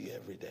you see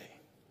every day?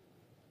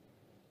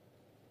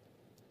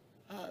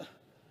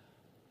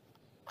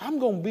 I'm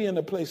going to be in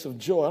a place of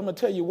joy. I'm going to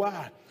tell you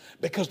why.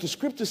 Because the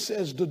scripture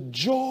says the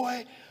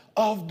joy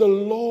of the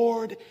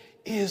Lord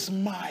is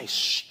my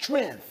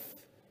strength.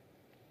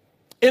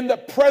 In the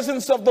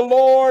presence of the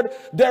Lord,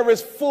 there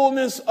is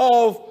fullness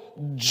of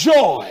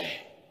joy.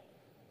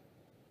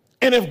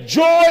 And if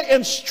joy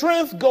and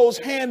strength goes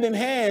hand in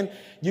hand,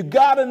 you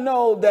got to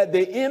know that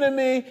the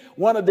enemy,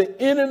 one of the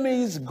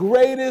enemy's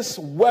greatest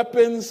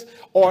weapons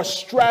or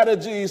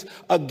strategies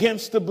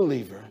against the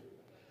believer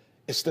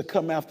is to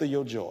come after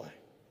your joy.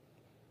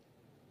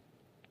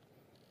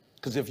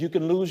 Because if you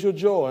can lose your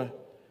joy,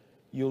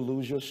 you'll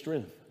lose your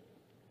strength.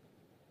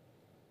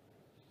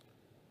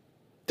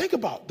 Think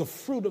about the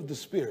fruit of the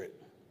Spirit.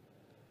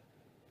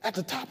 At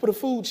the top of the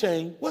food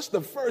chain, what's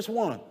the first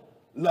one?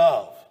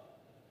 Love.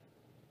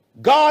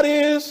 God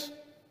is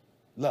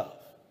love.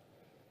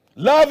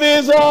 Love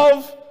is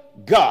of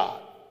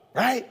God,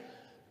 right?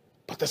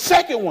 But the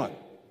second one,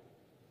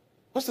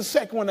 what's the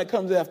second one that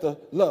comes after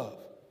love?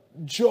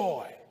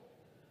 Joy.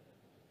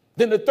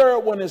 Then the third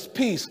one is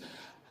peace.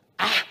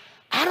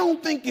 I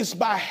don't think it's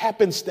by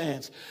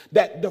happenstance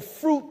that the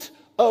fruit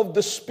of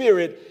the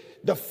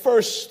Spirit, the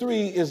first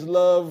three is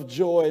love,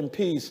 joy, and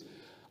peace.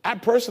 I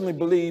personally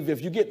believe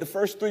if you get the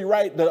first three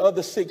right, the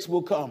other six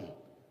will come.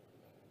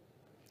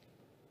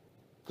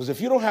 Because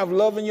if you don't have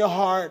love in your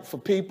heart for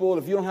people,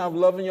 if you don't have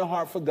love in your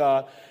heart for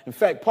God, in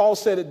fact, Paul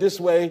said it this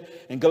way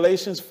in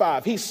Galatians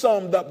 5. He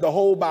summed up the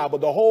whole Bible.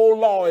 The whole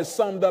law is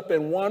summed up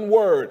in one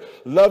word: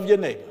 love your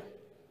neighbor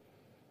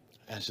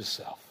as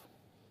yourself.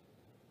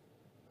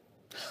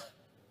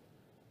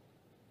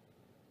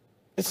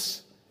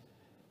 It's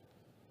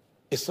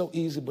so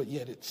easy, but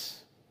yet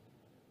it's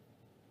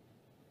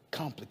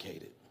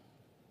complicated.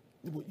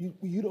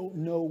 You don't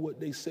know what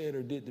they said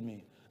or did to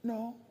me.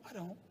 No, I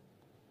don't.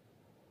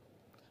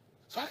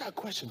 So I got a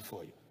question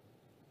for you.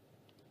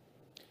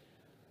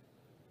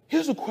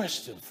 Here's a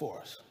question for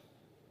us.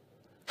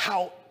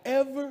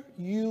 However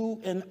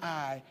you and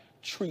I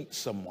treat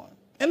someone,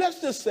 and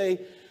let's just say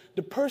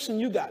the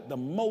person you got the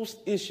most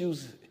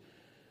issues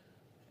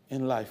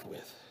in life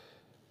with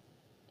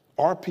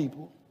are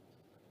people,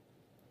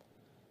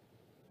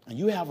 and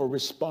you have a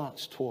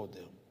response toward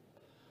them.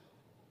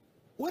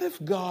 What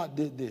if God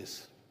did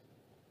this?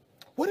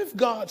 What if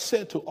God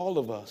said to all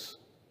of us,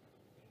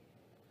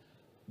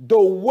 the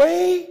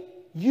way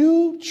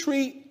you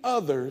treat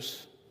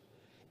others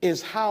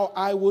is how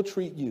I will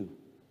treat you?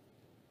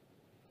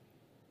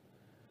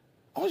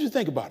 I want you to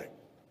think about it.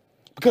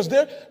 Because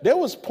there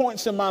was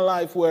points in my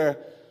life where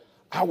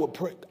I would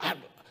pray,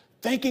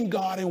 thanking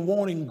God and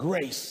wanting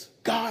grace.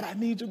 God, I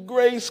need your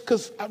grace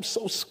because I'm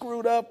so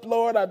screwed up,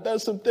 Lord. I've done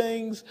some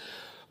things.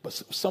 But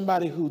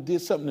somebody who did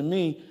something to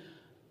me,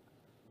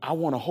 I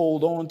want to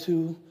hold on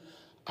to.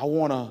 I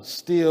want to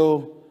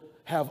still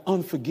have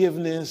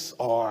unforgiveness,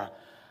 or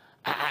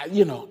I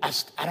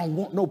don't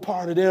want no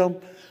part of them.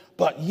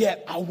 But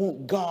yet I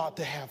want God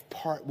to have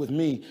part with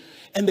me.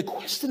 And the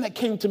question that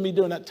came to me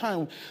during that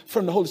time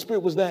from the Holy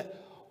Spirit was that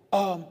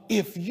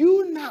if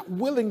you're not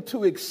willing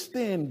to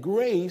extend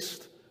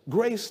grace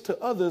to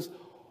others,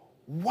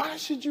 why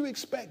should you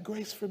expect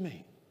grace from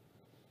me?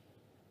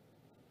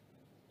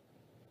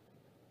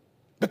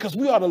 Because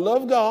we ought to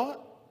love God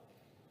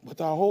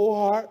with our whole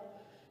heart.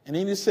 And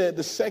then he said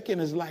the second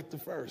is like the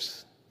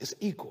first. It's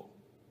equal.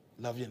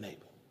 Love your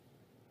neighbor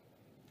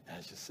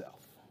as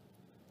yourself.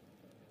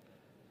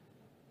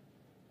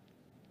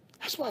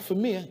 That's why for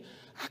me,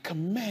 I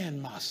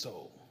command my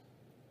soul.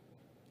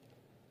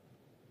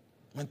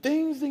 When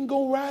things didn't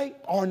go right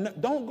or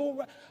don't go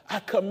right, I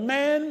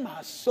command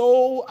my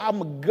soul.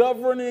 I'm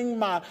governing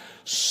my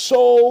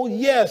soul.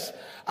 Yes,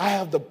 I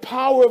have the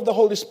power of the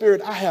Holy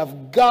Spirit. I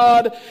have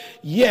God.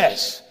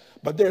 Yes,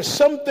 but there's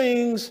some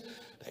things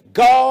that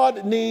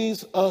God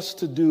needs us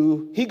to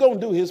do. He gonna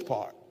do his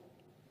part.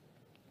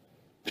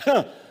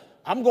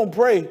 I'm gonna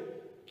pray,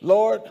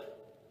 Lord,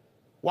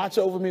 watch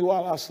over me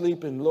while I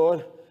sleep, and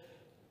Lord,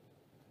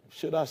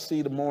 should I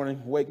see the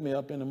morning, wake me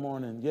up in the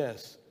morning?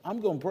 Yes,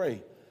 I'm gonna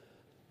pray.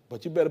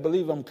 But you better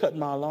believe I'm cutting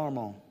my alarm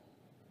on.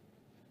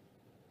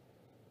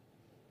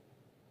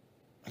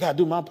 I got to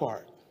do my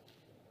part.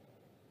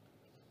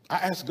 I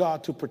ask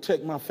God to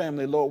protect my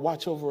family. Lord,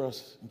 watch over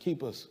us and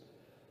keep us.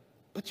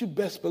 But you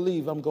best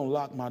believe I'm going to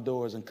lock my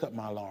doors and cut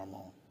my alarm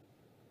on.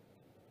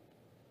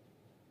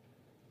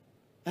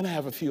 And I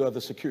have a few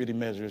other security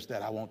measures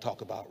that I won't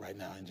talk about right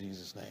now in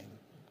Jesus' name.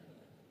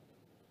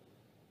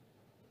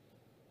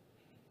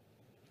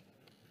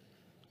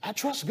 I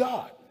trust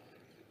God.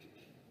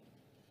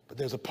 But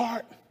there's a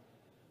part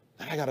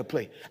that I got to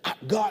play.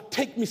 God,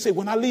 take me safe.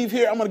 When I leave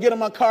here, I'm going to get in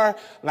my car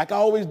like I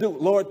always do.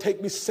 Lord, take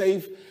me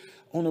safe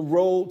on the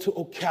road to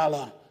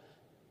Ocala.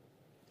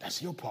 That's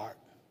your part.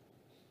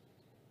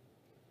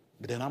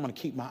 But then I'm going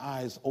to keep my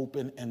eyes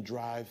open and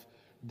drive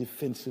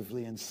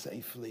defensively and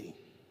safely.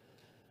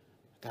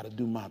 Got to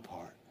do my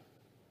part.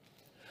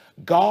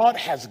 God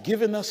has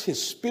given us his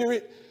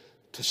spirit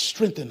to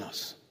strengthen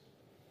us.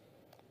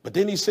 But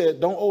then he said,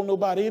 don't owe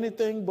nobody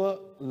anything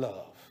but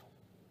love.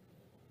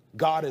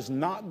 God is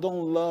not going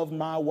to love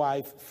my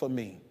wife for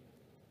me.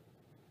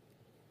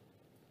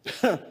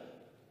 So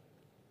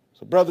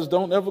brothers,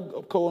 don't ever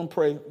go and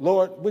pray,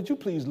 Lord, would you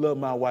please love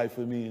my wife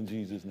for me in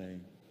Jesus'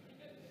 name?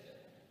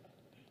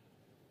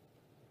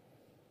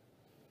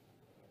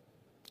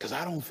 Because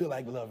I don't feel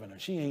like loving her.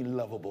 She ain't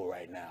lovable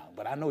right now,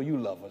 but I know you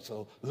love her,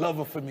 so love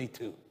her for me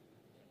too.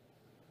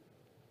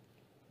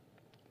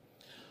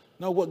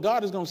 No, what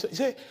God is going to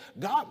say,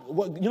 God,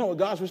 you know what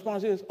God's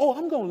response is? Oh,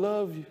 I'm going to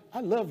love you. I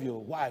love your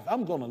wife.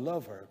 I'm going to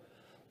love her.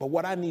 But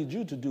what I need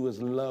you to do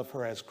is love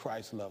her as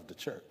Christ loved the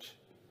church.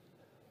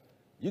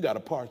 You got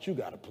a part you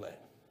got to play.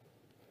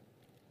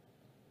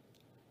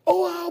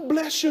 Oh, I'll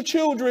bless your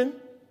children.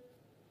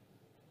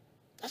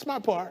 That's my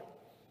part.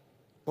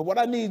 But what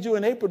I need you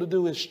and April to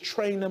do is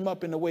train them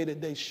up in the way that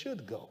they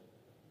should go.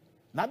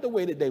 Not the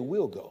way that they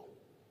will go.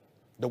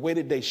 The way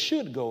that they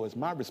should go is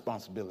my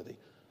responsibility.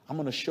 I'm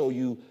going to show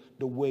you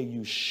the way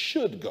you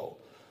should go.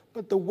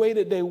 But the way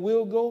that they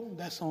will go,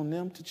 that's on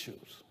them to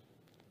choose.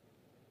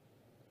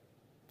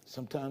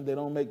 Sometimes they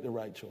don't make the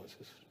right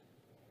choices.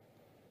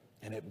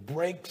 And it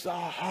breaks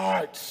our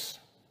hearts.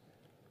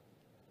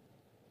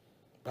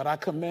 But I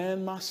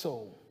command my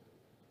soul.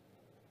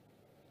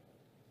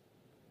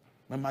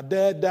 When my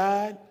dad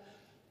died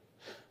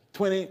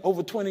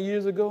over 20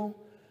 years ago,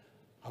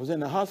 I was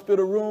in the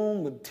hospital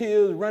room with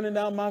tears running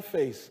down my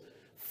face,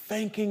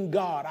 thanking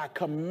God. I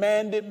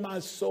commanded my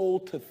soul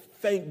to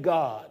thank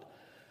God.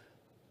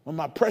 When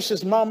my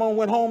precious mama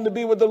went home to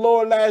be with the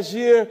Lord last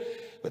year,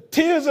 with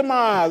tears in my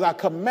eyes, I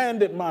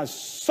commanded my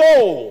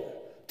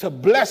soul to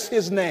bless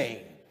his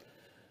name.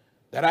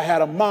 That I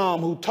had a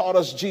mom who taught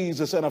us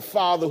Jesus and a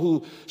father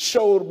who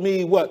showed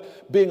me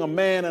what being a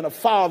man and a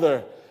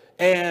father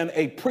and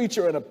a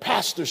preacher and a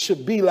pastor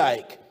should be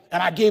like.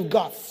 And I gave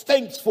God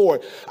thanks for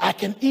it. I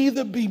can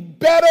either be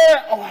better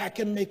or I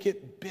can make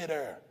it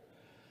bitter.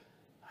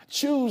 I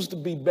choose to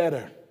be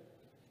better.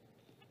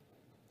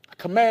 I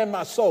command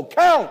my soul,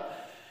 count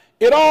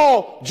it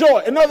all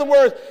joy. In other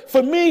words,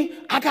 for me,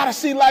 I got to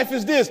see life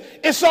as this.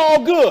 It's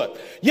all good.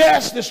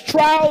 Yes, there's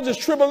trials, there's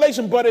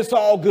tribulation, but it's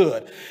all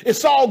good.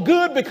 It's all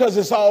good because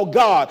it's all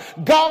God.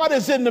 God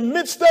is in the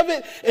midst of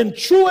it. And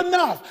true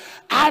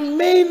enough, I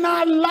may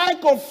not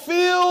like or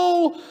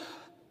feel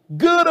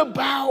good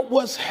about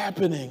what's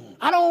happening.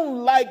 I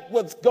don't like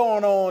what's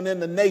going on in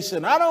the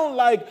nation. I don't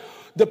like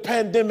the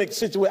pandemic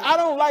situation. I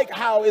don't like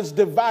how it's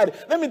divided.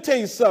 Let me tell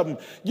you something.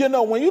 You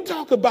know, when you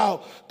talk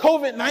about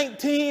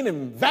COVID-19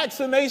 and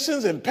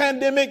vaccinations and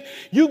pandemic,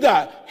 you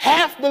got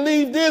half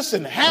believe this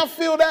and half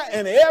feel that,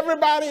 and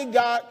everybody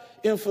got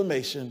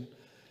information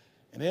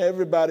and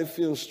everybody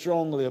feels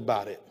strongly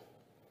about it.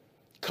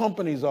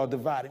 Companies are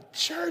dividing.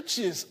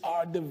 Churches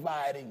are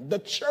dividing. The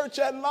church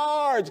at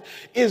large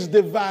is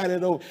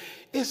divided.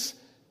 It's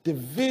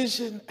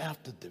division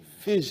after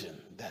division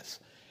that's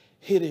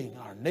hitting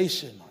our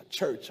nation, our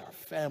church, our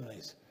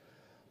families,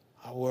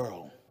 our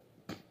world.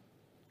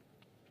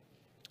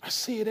 I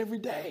see it every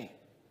day.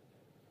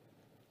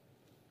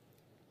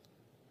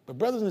 But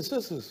brothers and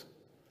sisters,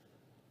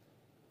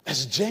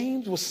 as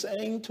James was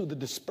saying to the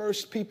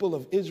dispersed people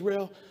of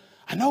Israel,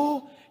 I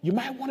know you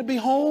might want to be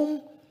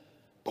home,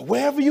 but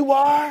wherever you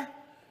are,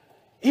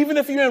 even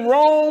if you're in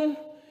Rome,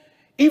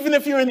 even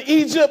if you're in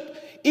Egypt,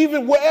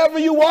 even wherever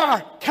you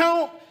are,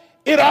 count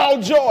it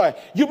all joy.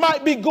 You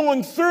might be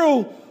going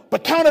through,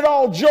 but count it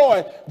all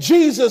joy.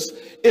 Jesus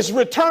is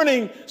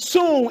returning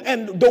soon.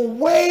 And the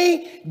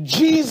way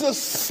Jesus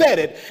said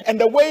it and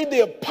the way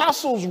the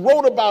apostles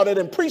wrote about it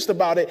and preached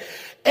about it,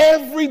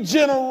 every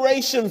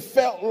generation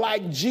felt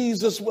like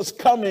Jesus was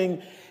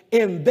coming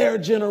in their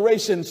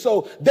generation.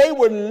 So they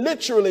were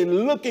literally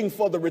looking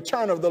for the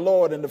return of the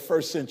Lord in the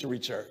first century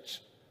church.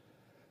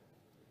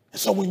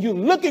 So when you're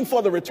looking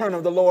for the return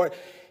of the Lord,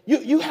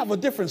 you have a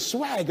different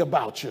swag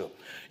about you.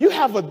 You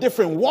have a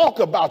different walk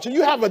about you.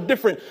 You have a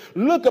different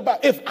look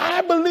about. If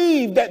I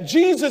believe that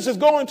Jesus is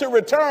going to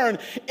return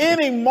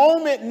any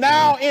moment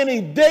now, any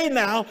day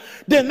now,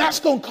 then that's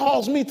going to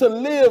cause me to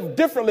live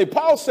differently.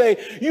 Paul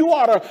say you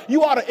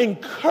ought to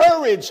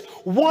encourage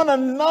one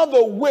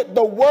another with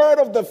the word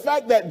of the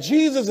fact that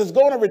Jesus is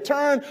going to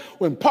return.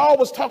 When Paul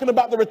was talking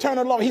about the return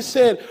of the Lord, he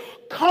said,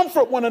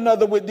 comfort one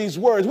another with these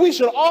words. We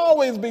should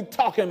always be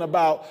talking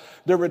about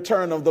the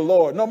return of the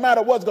Lord. No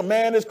matter what's going on.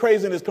 Man, it's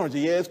crazy in this country.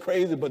 Yeah, it's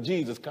crazy, but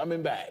Jesus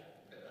coming back.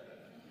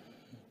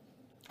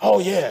 Oh,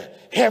 yeah,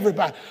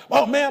 everybody.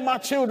 Oh, man, my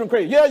children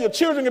crazy. Yeah, your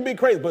children can be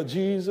crazy, but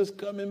Jesus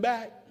coming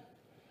back.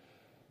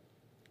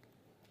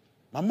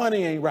 My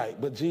money ain't right,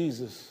 but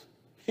Jesus,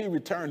 he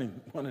returning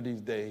one of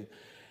these days,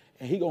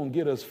 and he going to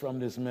get us from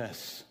this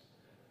mess.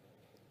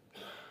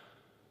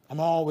 I'm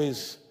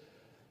always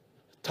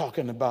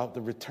talking about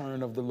the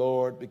return of the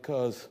Lord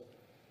because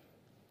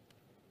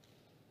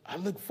I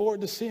look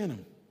forward to seeing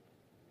him.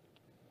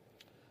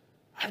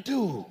 I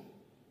do.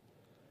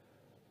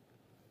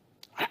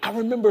 I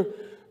remember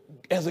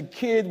as a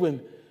kid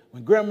when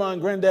grandma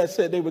and granddad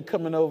said they were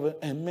coming over,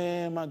 and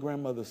man, my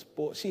grandmother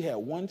spoiled. She had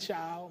one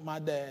child, my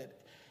dad,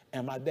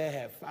 and my dad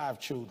had 5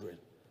 children,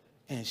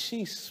 and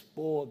she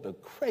spoiled the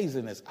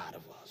craziness out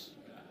of us.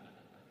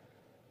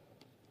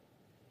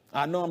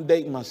 I know I'm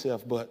dating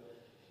myself, but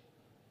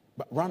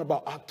around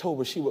about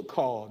October, she would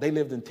call. They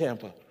lived in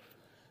Tampa.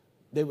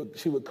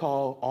 She would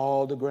call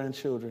all the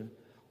grandchildren,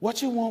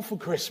 what you want for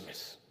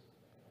Christmas?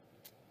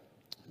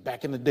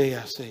 Back in the day,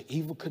 I said,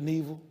 Evel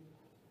Knievel,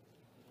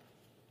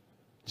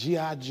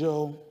 G.I.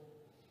 Joe.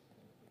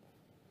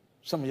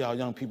 Some of y'all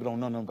young people don't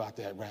know nothing about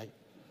that, right?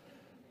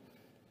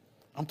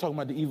 I'm talking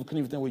about the Evel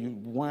Knievel thing where you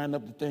wind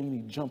up the thing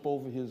and you jump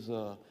over his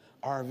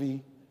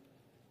RV.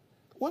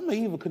 Where my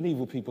Evel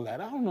Knievel people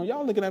at? I don't know.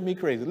 Y'all looking at me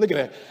crazy. Look at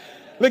that.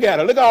 Look at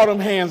her. Look at all them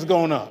hands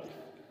going up.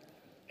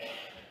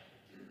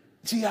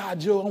 G.I.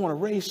 Joe, I want a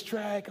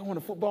racetrack. I want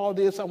a football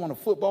this. I want a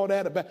football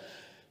that.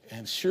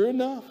 And sure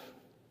enough,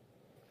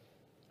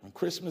 when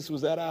Christmas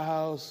was at our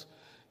house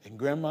and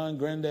grandma and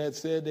granddad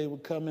said they were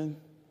coming,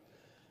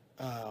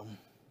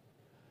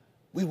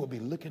 we would be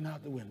looking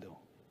out the window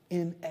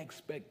in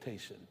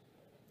expectation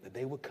that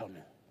they were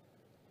coming.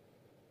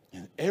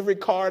 And every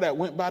car that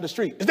went by the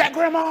street, is that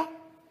grandma?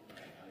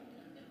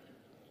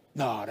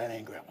 No, that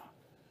ain't grandma.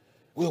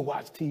 We'll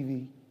watch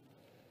TV,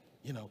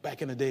 you know,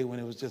 back in the day when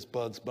it was just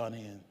Bugs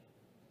Bunny and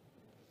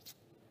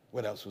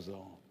what else was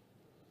on?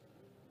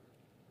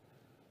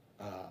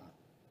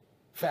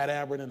 Fat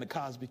Albert and the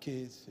Cosby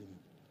Kids and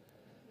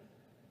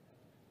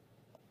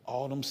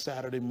all them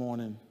Saturday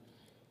morning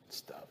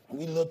stuff. And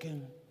we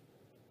looking,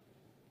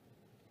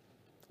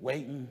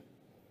 waiting,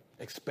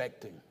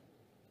 expecting.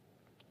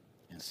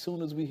 And as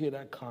soon as we hear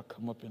that car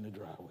come up in the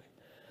driveway,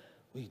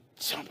 we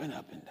jumping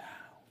up and down.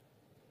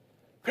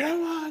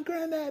 Grandma and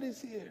Granddad is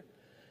here.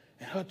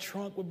 And her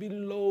trunk would be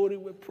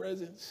loaded with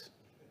presents.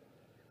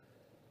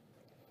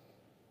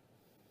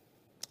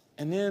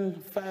 And then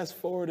fast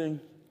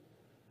forwarding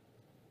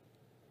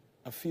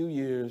a few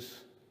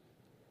years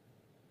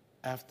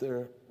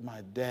after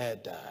my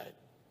dad died,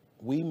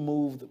 we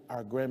moved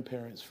our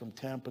grandparents from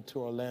Tampa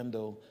to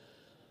Orlando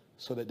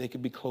so that they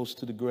could be close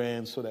to the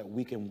grand, so that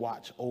we can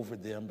watch over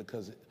them,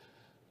 because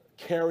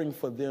caring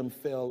for them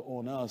fell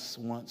on us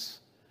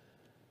once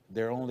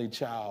their only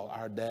child,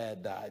 our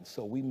dad, died.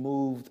 So we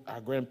moved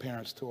our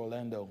grandparents to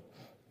Orlando.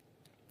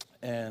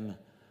 And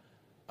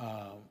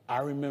I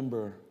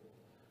remember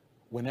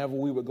whenever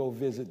we would go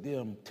visit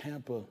them,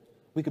 Tampa,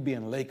 we could be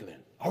in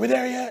Lakeland. Are we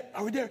there yet?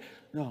 Are we there?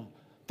 No.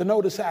 The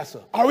notice asks,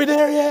 are we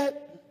there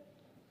yet?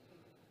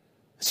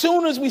 As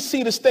soon as we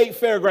see the state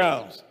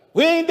fairgrounds,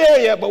 we ain't there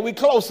yet, but we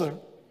closer.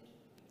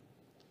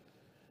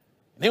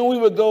 Then we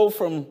would go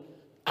from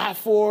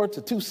I-4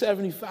 to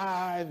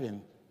 275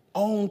 and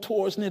on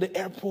towards near the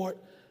airport.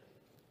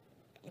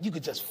 You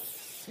could just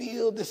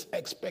feel this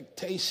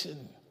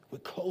expectation. We're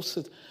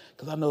closer.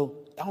 Because I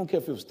don't care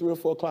if it was 3 or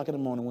 4 o'clock in the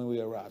morning when we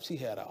arrived. She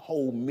had a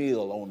whole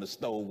meal on the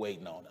stove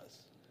waiting on us.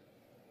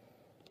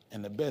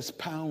 And the best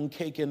pound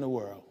cake in the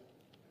world.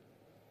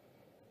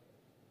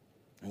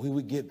 And we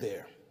would get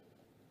there.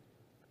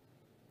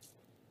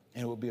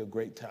 And it would be a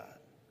great time.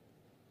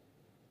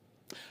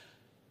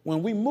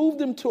 When we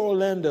moved him to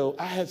Orlando,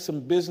 I had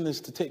some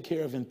business to take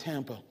care of in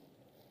Tampa.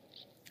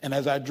 And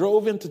as I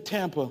drove into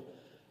Tampa,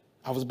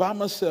 I was by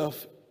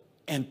myself,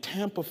 and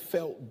Tampa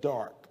felt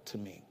dark to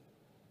me.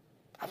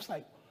 I was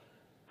like,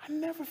 I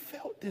never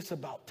felt this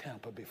about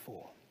Tampa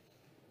before.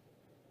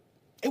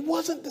 It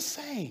wasn't the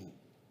same.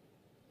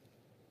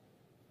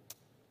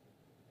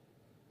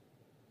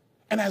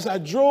 And as I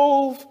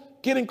drove,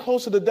 getting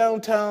closer to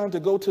downtown to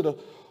go to the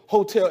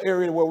hotel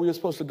area where we were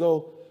supposed to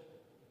go,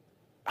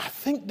 I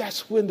think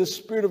that's when the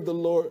Spirit of the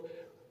Lord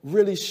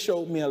really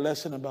showed me a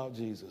lesson about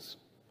Jesus.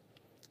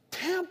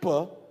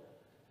 Tampa,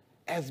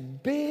 as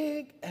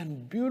big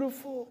and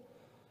beautiful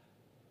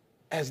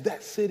as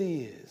that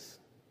city is,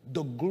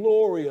 the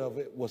glory of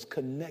it was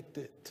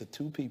connected to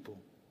 2 people,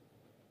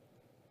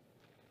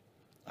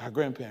 our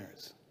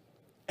grandparents.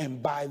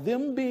 And by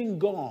them being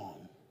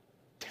gone,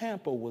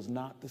 Tampa was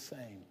not the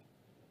same.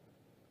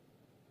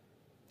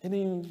 I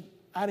didn't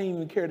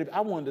even care. I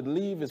wanted to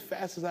leave as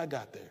fast as I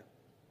got there.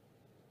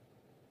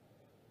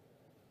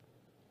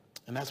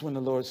 And that's when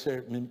the Lord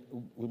shared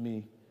with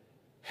me,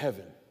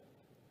 heaven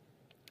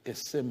is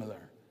similar,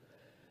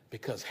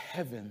 because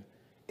heaven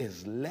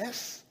is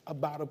less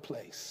about a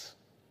place.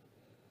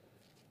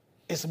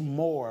 It's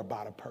more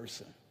about a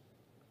person.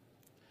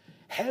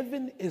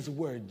 Heaven is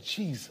where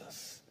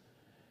Jesus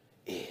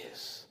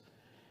is.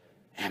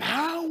 And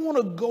I want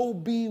to go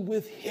be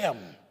with him.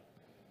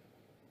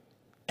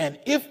 And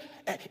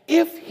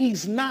if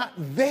he's not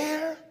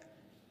there,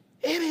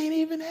 it ain't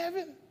even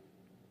heaven.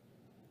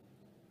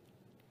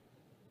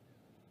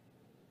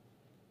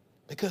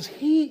 Because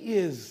he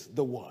is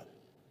the one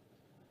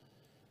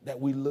that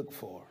we look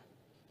for.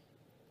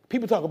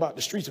 People talk about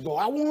the streets of gold.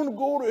 I want to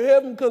go to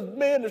heaven because,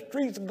 man, the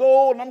streets of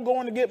gold, and I'm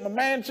going to get my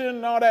mansion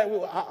and all that.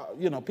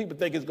 People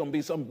think it's going to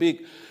be some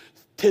big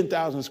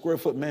 10,000 square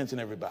foot mansion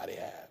everybody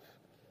has.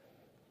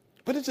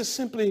 But it's just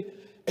simply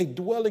a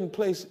dwelling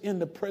place in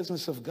the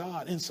presence of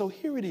God. And so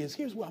here it is.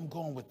 Here's where I'm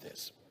going with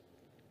this.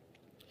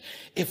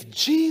 If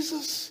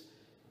Jesus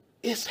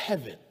is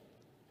heaven,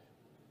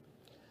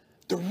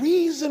 the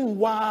reason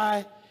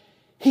why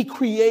he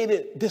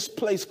created this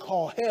place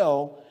called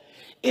hell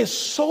is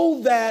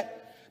so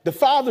that the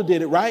Father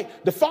did it, right?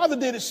 The Father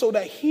did it so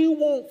that he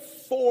won't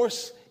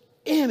force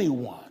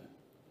anyone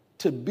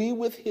to be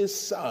with his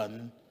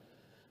Son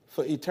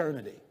for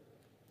eternity.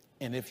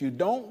 And if you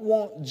don't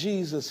want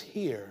Jesus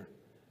here,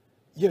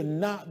 you're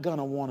not going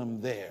to want him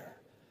there.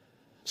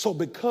 So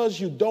because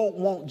you don't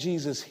want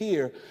Jesus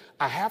here,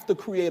 I have to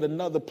create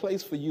another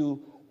place for you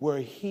where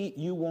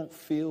you won't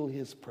feel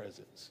his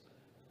presence.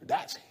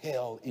 That's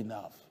hell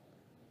enough.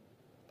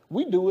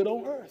 We do it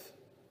on earth.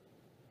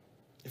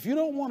 If you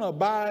don't want to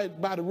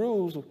abide by the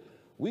rules,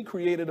 we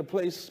created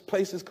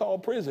places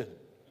called prison.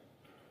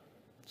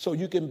 So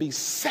you can be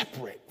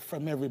separate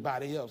from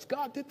everybody else.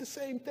 God did the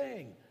same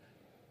thing.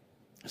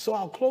 So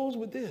I'll close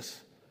with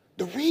this.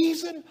 The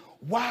reason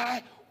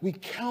why we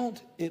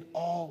count it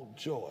all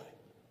joy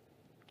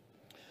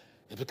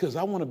is because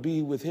I want to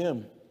be with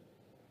him.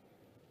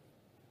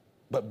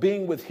 But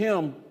being with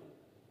him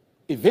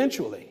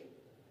eventually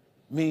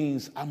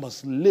means I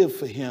must live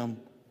for him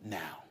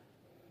now.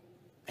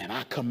 And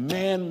I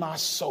command my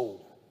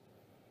soul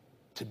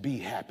to be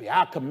happy.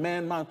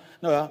 No,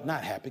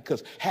 not happy,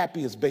 because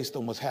happy is based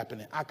on what's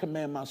happening. I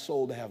command my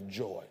soul to have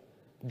joy.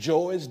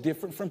 Joy is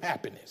different from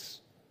happiness.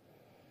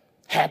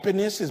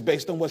 Happiness is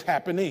based on what's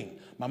happening.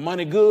 My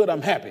money good,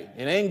 I'm happy.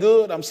 It ain't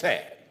good, I'm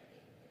sad.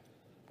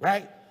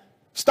 Right?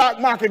 Stock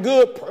market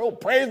good,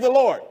 praise the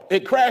Lord.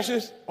 It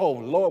crashes, oh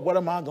Lord, what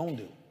am I going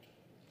to do?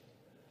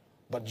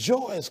 But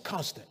joy is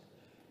constant.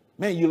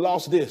 Man, you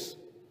lost this.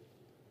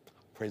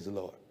 Praise the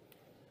Lord.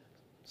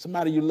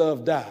 Somebody you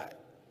love died.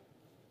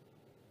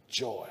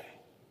 Joy.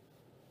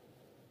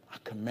 I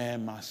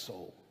command my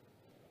soul.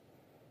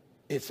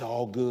 It's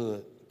all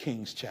good,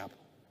 King's Chapel.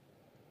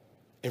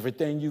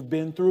 Everything you've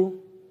been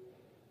through,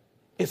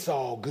 it's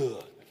all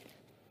good.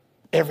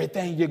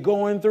 Everything you're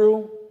going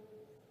through,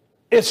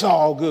 it's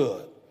all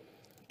good.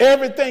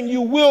 Everything you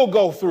will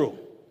go through,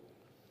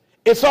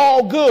 it's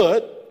all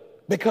good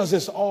because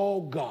it's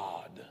all God.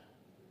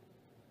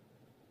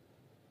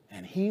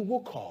 And he will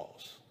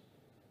cause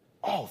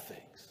all things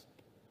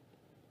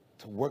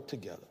to work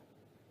together.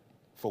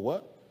 For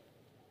what?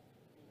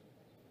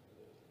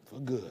 For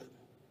good.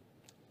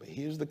 But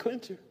here's the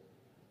clincher.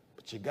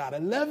 But you got to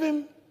love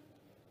him.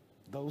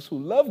 Those who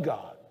love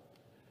God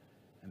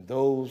and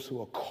those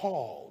who are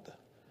called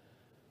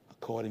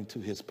according to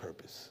his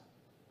purpose.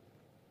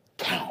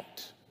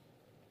 Count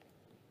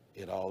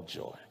it all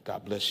joy.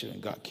 God bless you,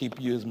 and God keep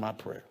you is my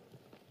prayer.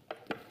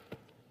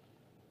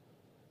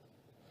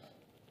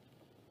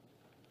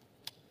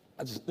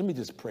 Let me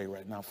just pray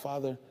right now.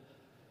 Father,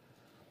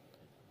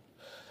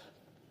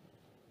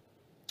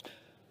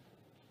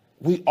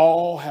 we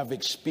all have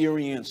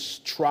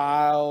experienced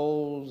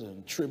trials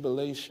and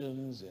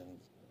tribulations and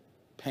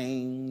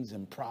pains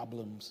and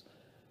problems,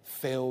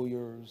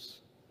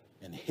 failures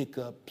and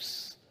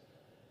hiccups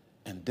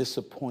and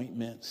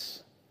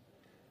disappointments.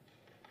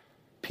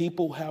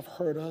 People have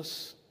hurt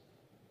us,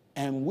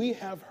 and we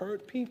have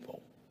hurt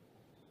people.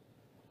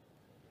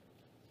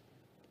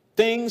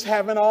 Things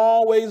haven't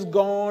always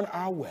gone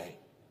our way.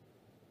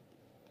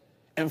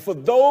 And for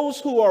those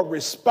who are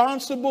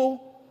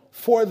responsible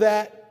for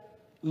that,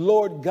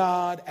 Lord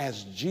God,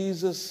 as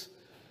Jesus,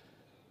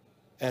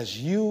 as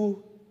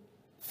you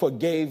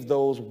forgave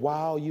those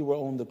while you were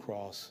on the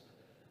cross,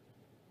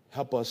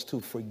 help us to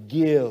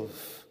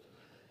forgive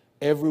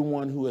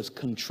everyone who has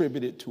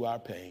contributed to our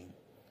pain.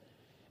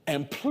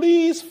 And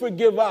please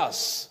forgive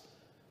us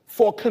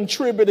for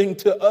contributing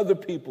to other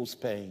people's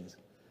pains.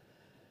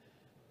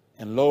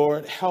 And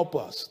Lord, help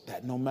us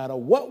that no matter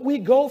what we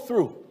go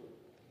through,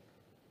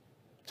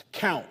 to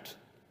count,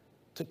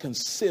 to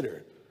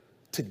consider,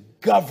 to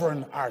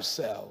govern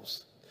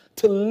ourselves,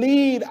 to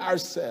lead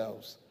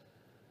ourselves,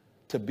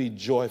 to be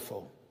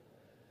joyful,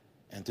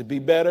 and to be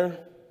better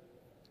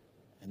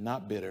and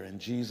not bitter. In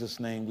Jesus'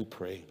 name we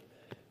pray.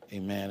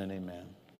 Amen and amen.